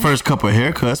 Maybe the first couple of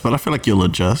haircuts, but I feel like you'll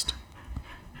adjust.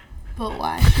 But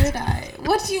why should I?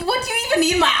 What do you even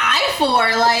need my eye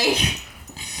for? Like.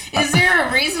 Is there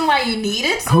a reason why you need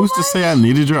it so Who's much? to say I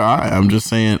needed your eye? I'm just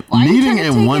saying Why needing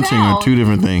and wanting are two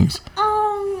different things.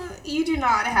 You do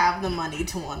not have the money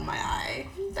to want my eye.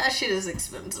 That shit is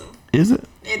expensive. Is it?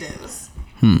 It is.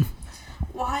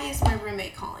 Why is my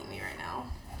roommate calling me right now?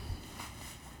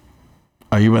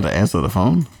 Are you about to answer the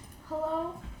phone?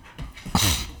 Hello?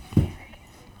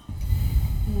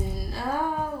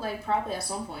 No, like probably at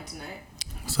some point tonight.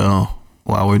 So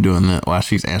while we're doing that, while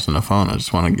she's answering the phone, I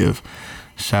just want to give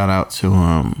shout out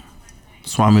to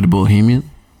Swami the Bohemian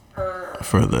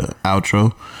for the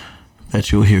outro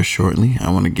that you'll hear shortly. I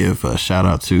want to give a shout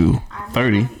out to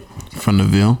 30 from the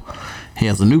Ville. He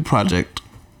has a new project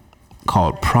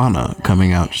called Prana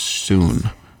coming out soon,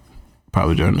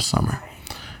 probably during the summer.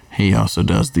 He also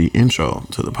does the intro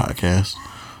to the podcast.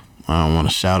 I want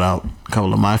to shout out a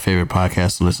couple of my favorite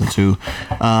podcasts to listen to.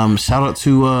 Shout out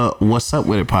to What's Up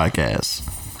With It podcast.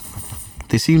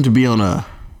 They seem to be on a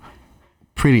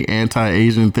pretty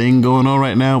anti-Asian thing going on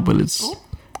right now, but it's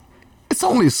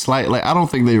only slight. Like, I don't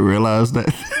think they realize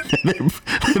that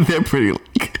they're pretty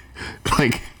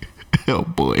like oh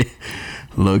boy,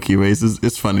 low-key racist.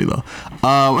 It's funny though.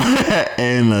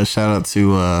 And shout out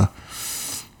to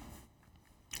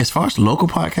as far as local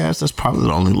podcasts, that's probably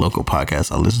the only local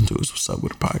podcast I listen to is What's Up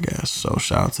With The podcast. So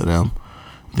shout out to them.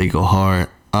 They go hard.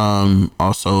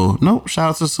 Also, shout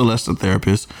out to Celeste the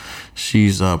Therapist.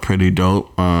 She's pretty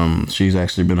dope. She's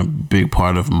actually been a big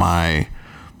part of my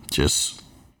just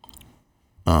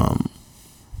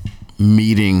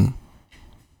meeting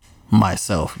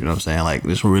myself, you know what I'm saying? Like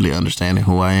just really understanding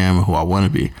who I am and who I want to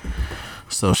be.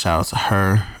 So shout out to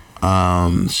her.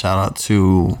 Shout out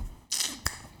to,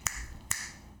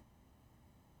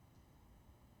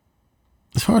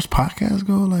 as far as podcasts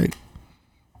go, like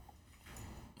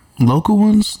local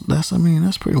ones, that's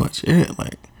pretty much it.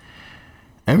 Like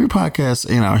every podcast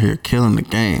ain't out here killing the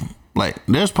game. Like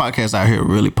there's podcasts out here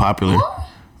really popular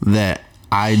that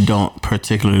I don't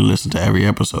particularly listen to every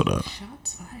episode of.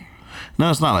 Shots fired. No,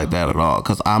 it's not like that at all,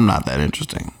 because I'm not that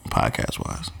interesting podcast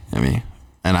wise. I mean,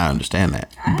 and I understand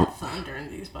that. I have fun during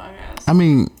these podcasts. I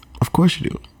mean, of course you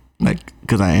do. Like,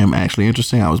 because I am actually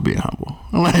interesting. I was being humble.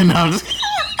 Like, no, I'm just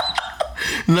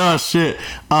no shit.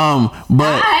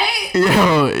 But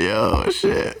yo,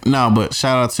 shit. No, but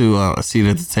shout out to A Seat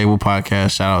at the Table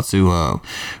podcast. Shout out to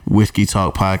Whiskey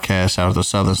Talk podcast. Shout out to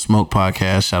Southern Smoke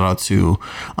podcast. Shout out to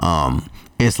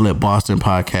It's Lit Boston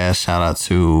podcast. Shout out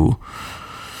to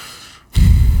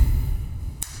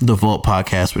The Vault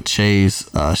podcast with Chase.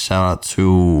 Shout out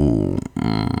to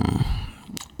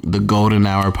The Golden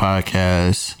Hour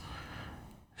podcast.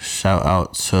 Shout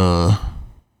out to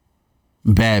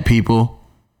Bad People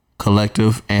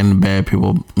Collective and the Bad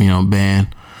People, band.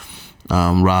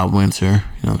 Rob Winter,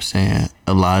 you know what I'm saying?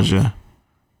 Elijah,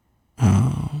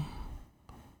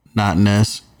 Not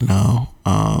Ness,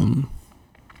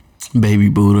 Baby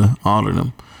Buddha, all of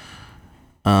them.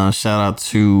 Shout out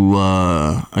to,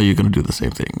 are you going to do the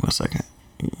same thing in a second?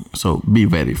 So be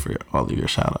ready for all of your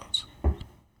shout outs.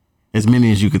 As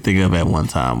many as you could think of at one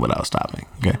time without stopping.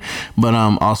 Okay. But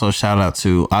also shout out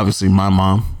to obviously my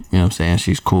mom, you know what I'm saying?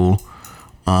 She's cool.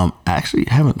 Actually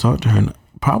haven't talked to her in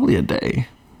probably a day.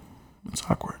 It's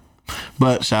awkward.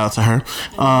 But shout out to her.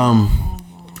 I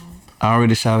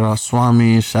already shouted out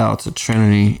Swami, shout out to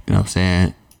Trinity, you know what I'm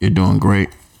saying? You're doing great.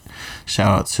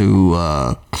 Shout out to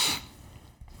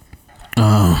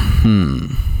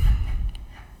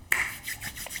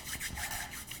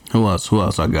Who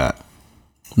else I got?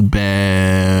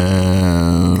 Bad,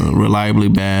 Reliably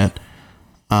Bad.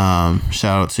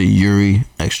 Shout out to Yuri,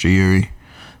 Extra Yuri.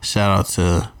 Shout out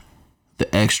to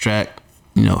The Extract,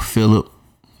 Philip,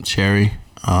 Cherry,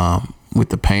 with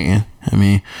the painting.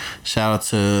 Shout out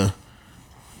to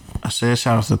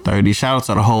 30. Shout out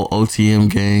to the whole OTM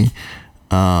gang.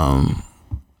 You know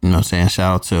what I'm saying?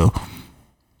 Shout out to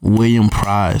William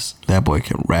Price. That boy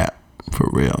can rap for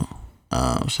real.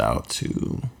 Shout out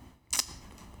to,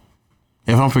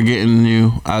 if I'm forgetting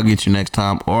you, I'll get you next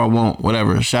time, or I won't,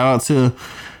 whatever. Shout out to,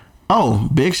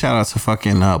 big shout out to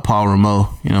fucking Paul Rameau.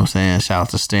 You know what I'm saying? Shout out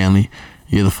to Stanley.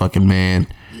 You're the fucking man.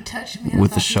 You touched me.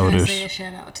 With the shoulders. You were gonna say a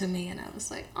shout out to me, and I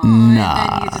was like, oh. Nah. And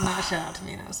then you did not shout out to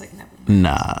me, and I was like, never mind.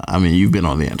 Nah. You've been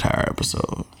on the entire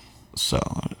episode. So,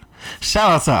 shout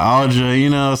out to Audra. You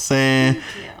know what I'm saying?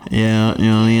 Yeah. Oh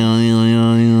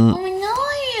my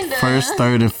God. First,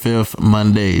 third, and fifth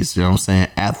Mondays. You know what I'm saying?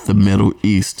 At the Middle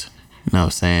East. You know what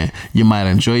I'm saying? You might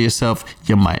enjoy yourself,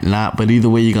 you might not, but either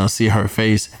way, you're going to see her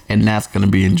face, and that's going to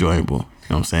be enjoyable.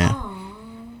 You know what I'm saying?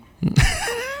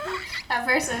 At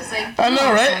first, I was like, I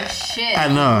know, right? Shit. I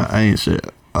know. I ain't shit.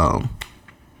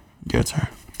 Your turn.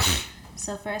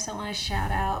 So first, I want to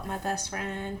shout out my best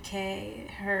friend, Kay.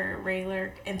 Her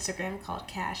regular Instagram called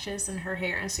Cassius, and her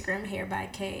hair Instagram, hair by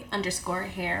K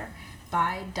 _hair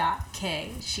by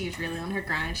 .K. She's really on her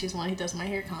grind. She's one who does my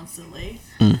hair constantly.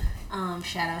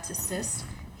 Shout out to Sis.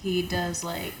 He does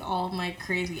like all my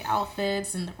crazy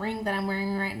outfits, and the ring that I'm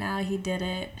wearing right now, he did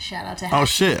it. Shout out to Oh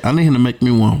shit, I need him to make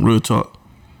me one. Real talk.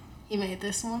 He made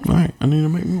this one. All right, I need to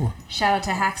make me one. Shout out to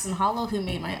Haxon Hollow, who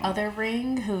made my other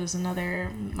ring, who's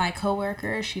my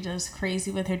coworker. She does crazy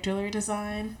with her jewelry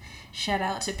design. Shout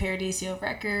out to Paradiso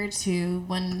Records, who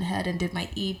went ahead and did my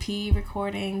EP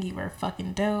recording. You were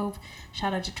fucking dope.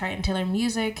 Shout out to Triton Taylor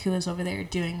Music, who is over there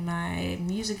doing my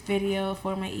music video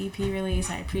for my EP release.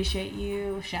 I appreciate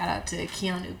you. Shout out to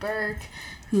Keanu Burke,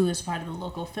 who is part of the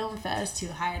local film fest, who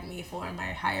hired me for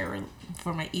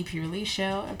my EP release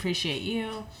show. Appreciate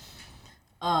you.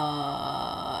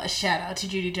 Shout out to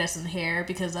Judy Justin Hair,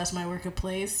 because that's my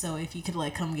workplace. So if you could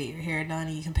come get your hair done,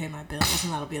 you can pay my bills,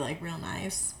 and that'll be real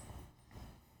nice.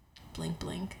 Blink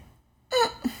blink.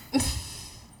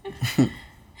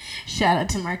 Shout out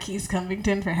to Marquise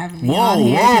Covington for having me on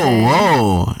here today.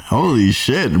 Whoa. Holy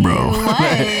shit, bro.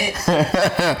 What?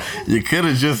 You could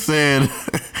have just said,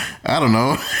 I don't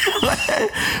know.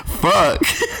 Fuck.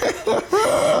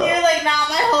 You're like, nah,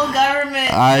 my whole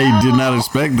government. I did not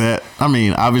expect that.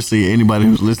 Obviously, anybody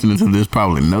who's listening to this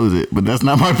probably knows it, but that's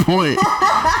not my point.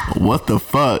 What the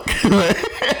fuck? God.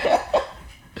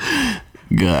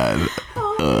 God.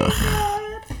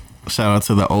 Shout out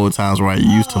to the old times where I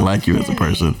used to like you as a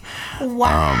person.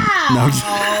 Wow.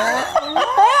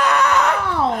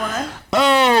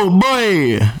 Oh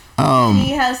boy.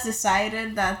 He has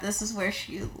decided that this is where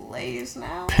she lays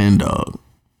now. Pen Dog.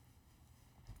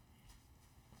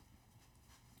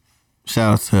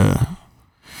 Shout out to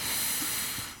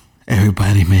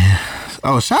everybody, man.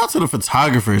 Oh, shout out to the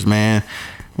photographers, man.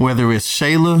 Whether it's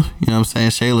Shayla, you know what I'm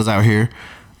saying? Shayla's out here.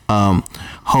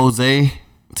 Jose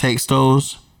takes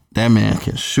those. That man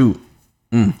can shoot.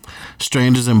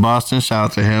 Strangers in Boston, shout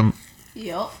out to him.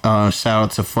 Yup. Shout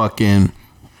out to fucking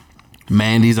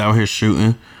Mandy's out here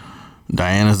shooting.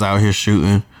 Diana's out here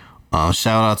shooting. Shout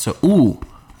out to I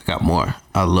got more.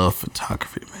 I love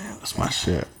photography, man. That's my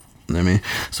shit. You know what I mean?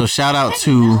 So shout out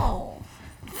to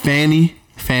Fanny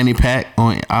Pack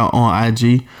on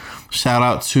IG. Shout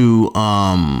out to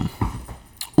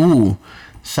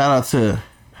shout out to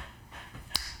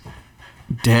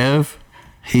Dev.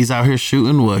 He's out here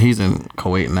shooting. Well, he's in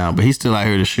Kuwait now, but he's still out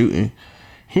here to shooting.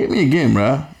 Hit me again,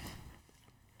 bro.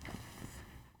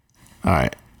 All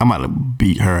right, I'm about to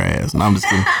beat her ass. No, I'm just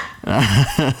kidding.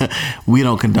 We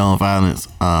don't condone violence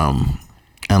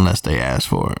unless they ask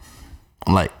for it.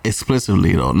 like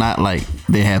explicitly though, not like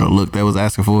they had a look that was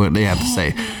asking for it. They had to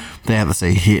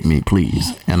say, hit me,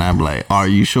 please. And I'm like, are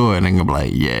you sure? And they're gonna be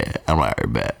like, yeah. I'm like, all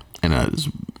right, bet. And I just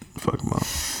fuck them up.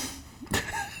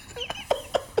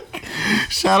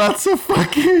 Shout out to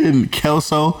fucking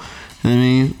Kelso. You know what I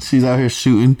mean, she's out here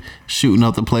shooting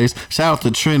up the place. Shout out to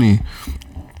Trini,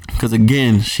 because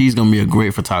again, she's gonna be a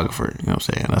great photographer. You know what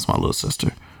I'm saying? That's my little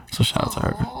sister. So shout out to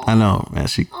her. I know, man.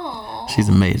 She's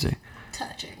amazing.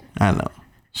 Touching. I know.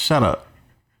 Shut up.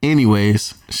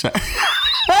 Anyways,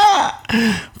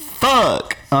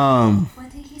 fuck.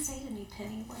 What did he say to me,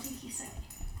 Penny? What did he say?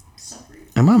 So rude.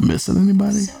 Am I missing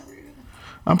anybody? So rude.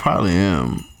 I probably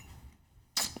am.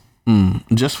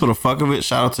 Just for the fuck of it,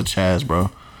 shout out to Chaz,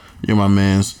 bro. You're my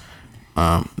mans.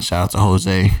 Shout out to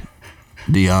Jose,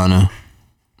 Deanna,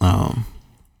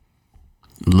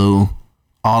 Lou,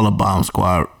 all the Bomb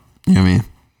Squad. You know what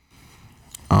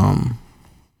I mean?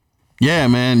 Yeah,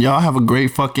 man. Y'all have a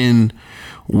great fucking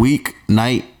week,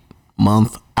 night,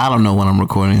 month. I don't know when I'm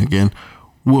recording again.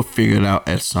 We'll figure it out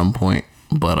at some point.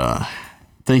 But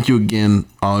thank you again,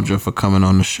 Audra, for coming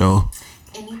on the show.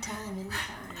 Anytime.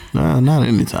 Nah, not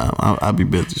anytime. I'll be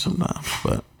busy sometimes,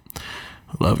 but I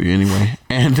love you anyway.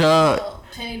 And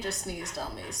Penny just sneezed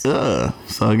on me. So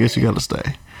I guess you gotta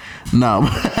stay. No.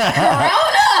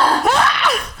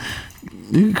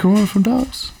 You get corona from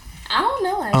dogs? I don't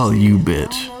know. Actually. Oh, you bitch.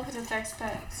 I don't know if it affects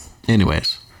pets.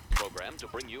 Anyways. Program to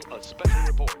bring you a special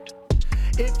report.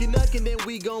 If you knuckin', then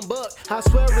we gon' buck. I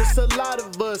swear it's a lot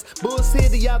of us. Bull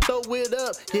City, y'all throw it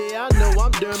up. Yeah, I know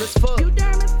I'm derm as fuck. You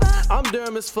derm as fuck. I'm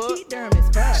derm as fuck. He derm as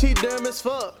fuck. She derm as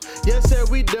fuck. Yes, sir,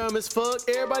 we derm as fuck.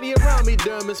 Everybody around me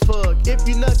derm as fuck. If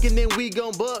you knuckin', then we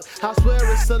gon' buck. I swear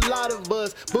it's a lot of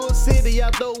us. Bull City,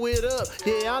 y'all throw it up.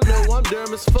 Yeah, I know I'm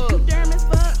derm as fuck. You derm as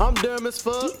fuck. I'm derm as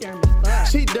fuck. He derm as fuck.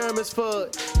 She derm as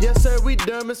fuck. Yes, sir, we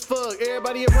derm as fuck.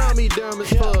 Everybody around me derm as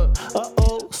fuck.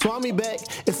 Uh-oh, Swami back.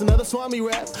 It's another Swami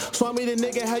rap. Swami the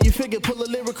nigga, how you figure? Pull a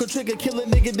lyrical trigger, kill a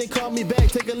nigga, then call me back.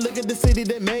 Take a look at the city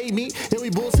that made me. And we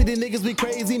Bull City niggas, we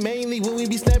crazy. Mainly when we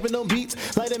be snapping on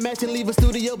beats. Light a match and leave a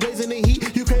studio blazing in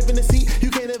heat. You craving the seat, you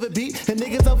can't ever beat. And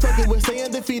niggas I'm fucking with, stay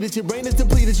undefeated. Your brain is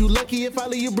depleted. You lucky if I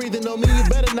leave you breathing on me. You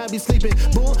better not be sleeping.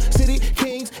 Bull City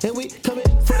Kings, and we coming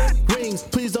for them rings.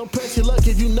 Please don't press your luck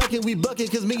if you knuckin', we buckin'.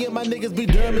 Cause me and my niggas be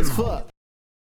dumb as fuck.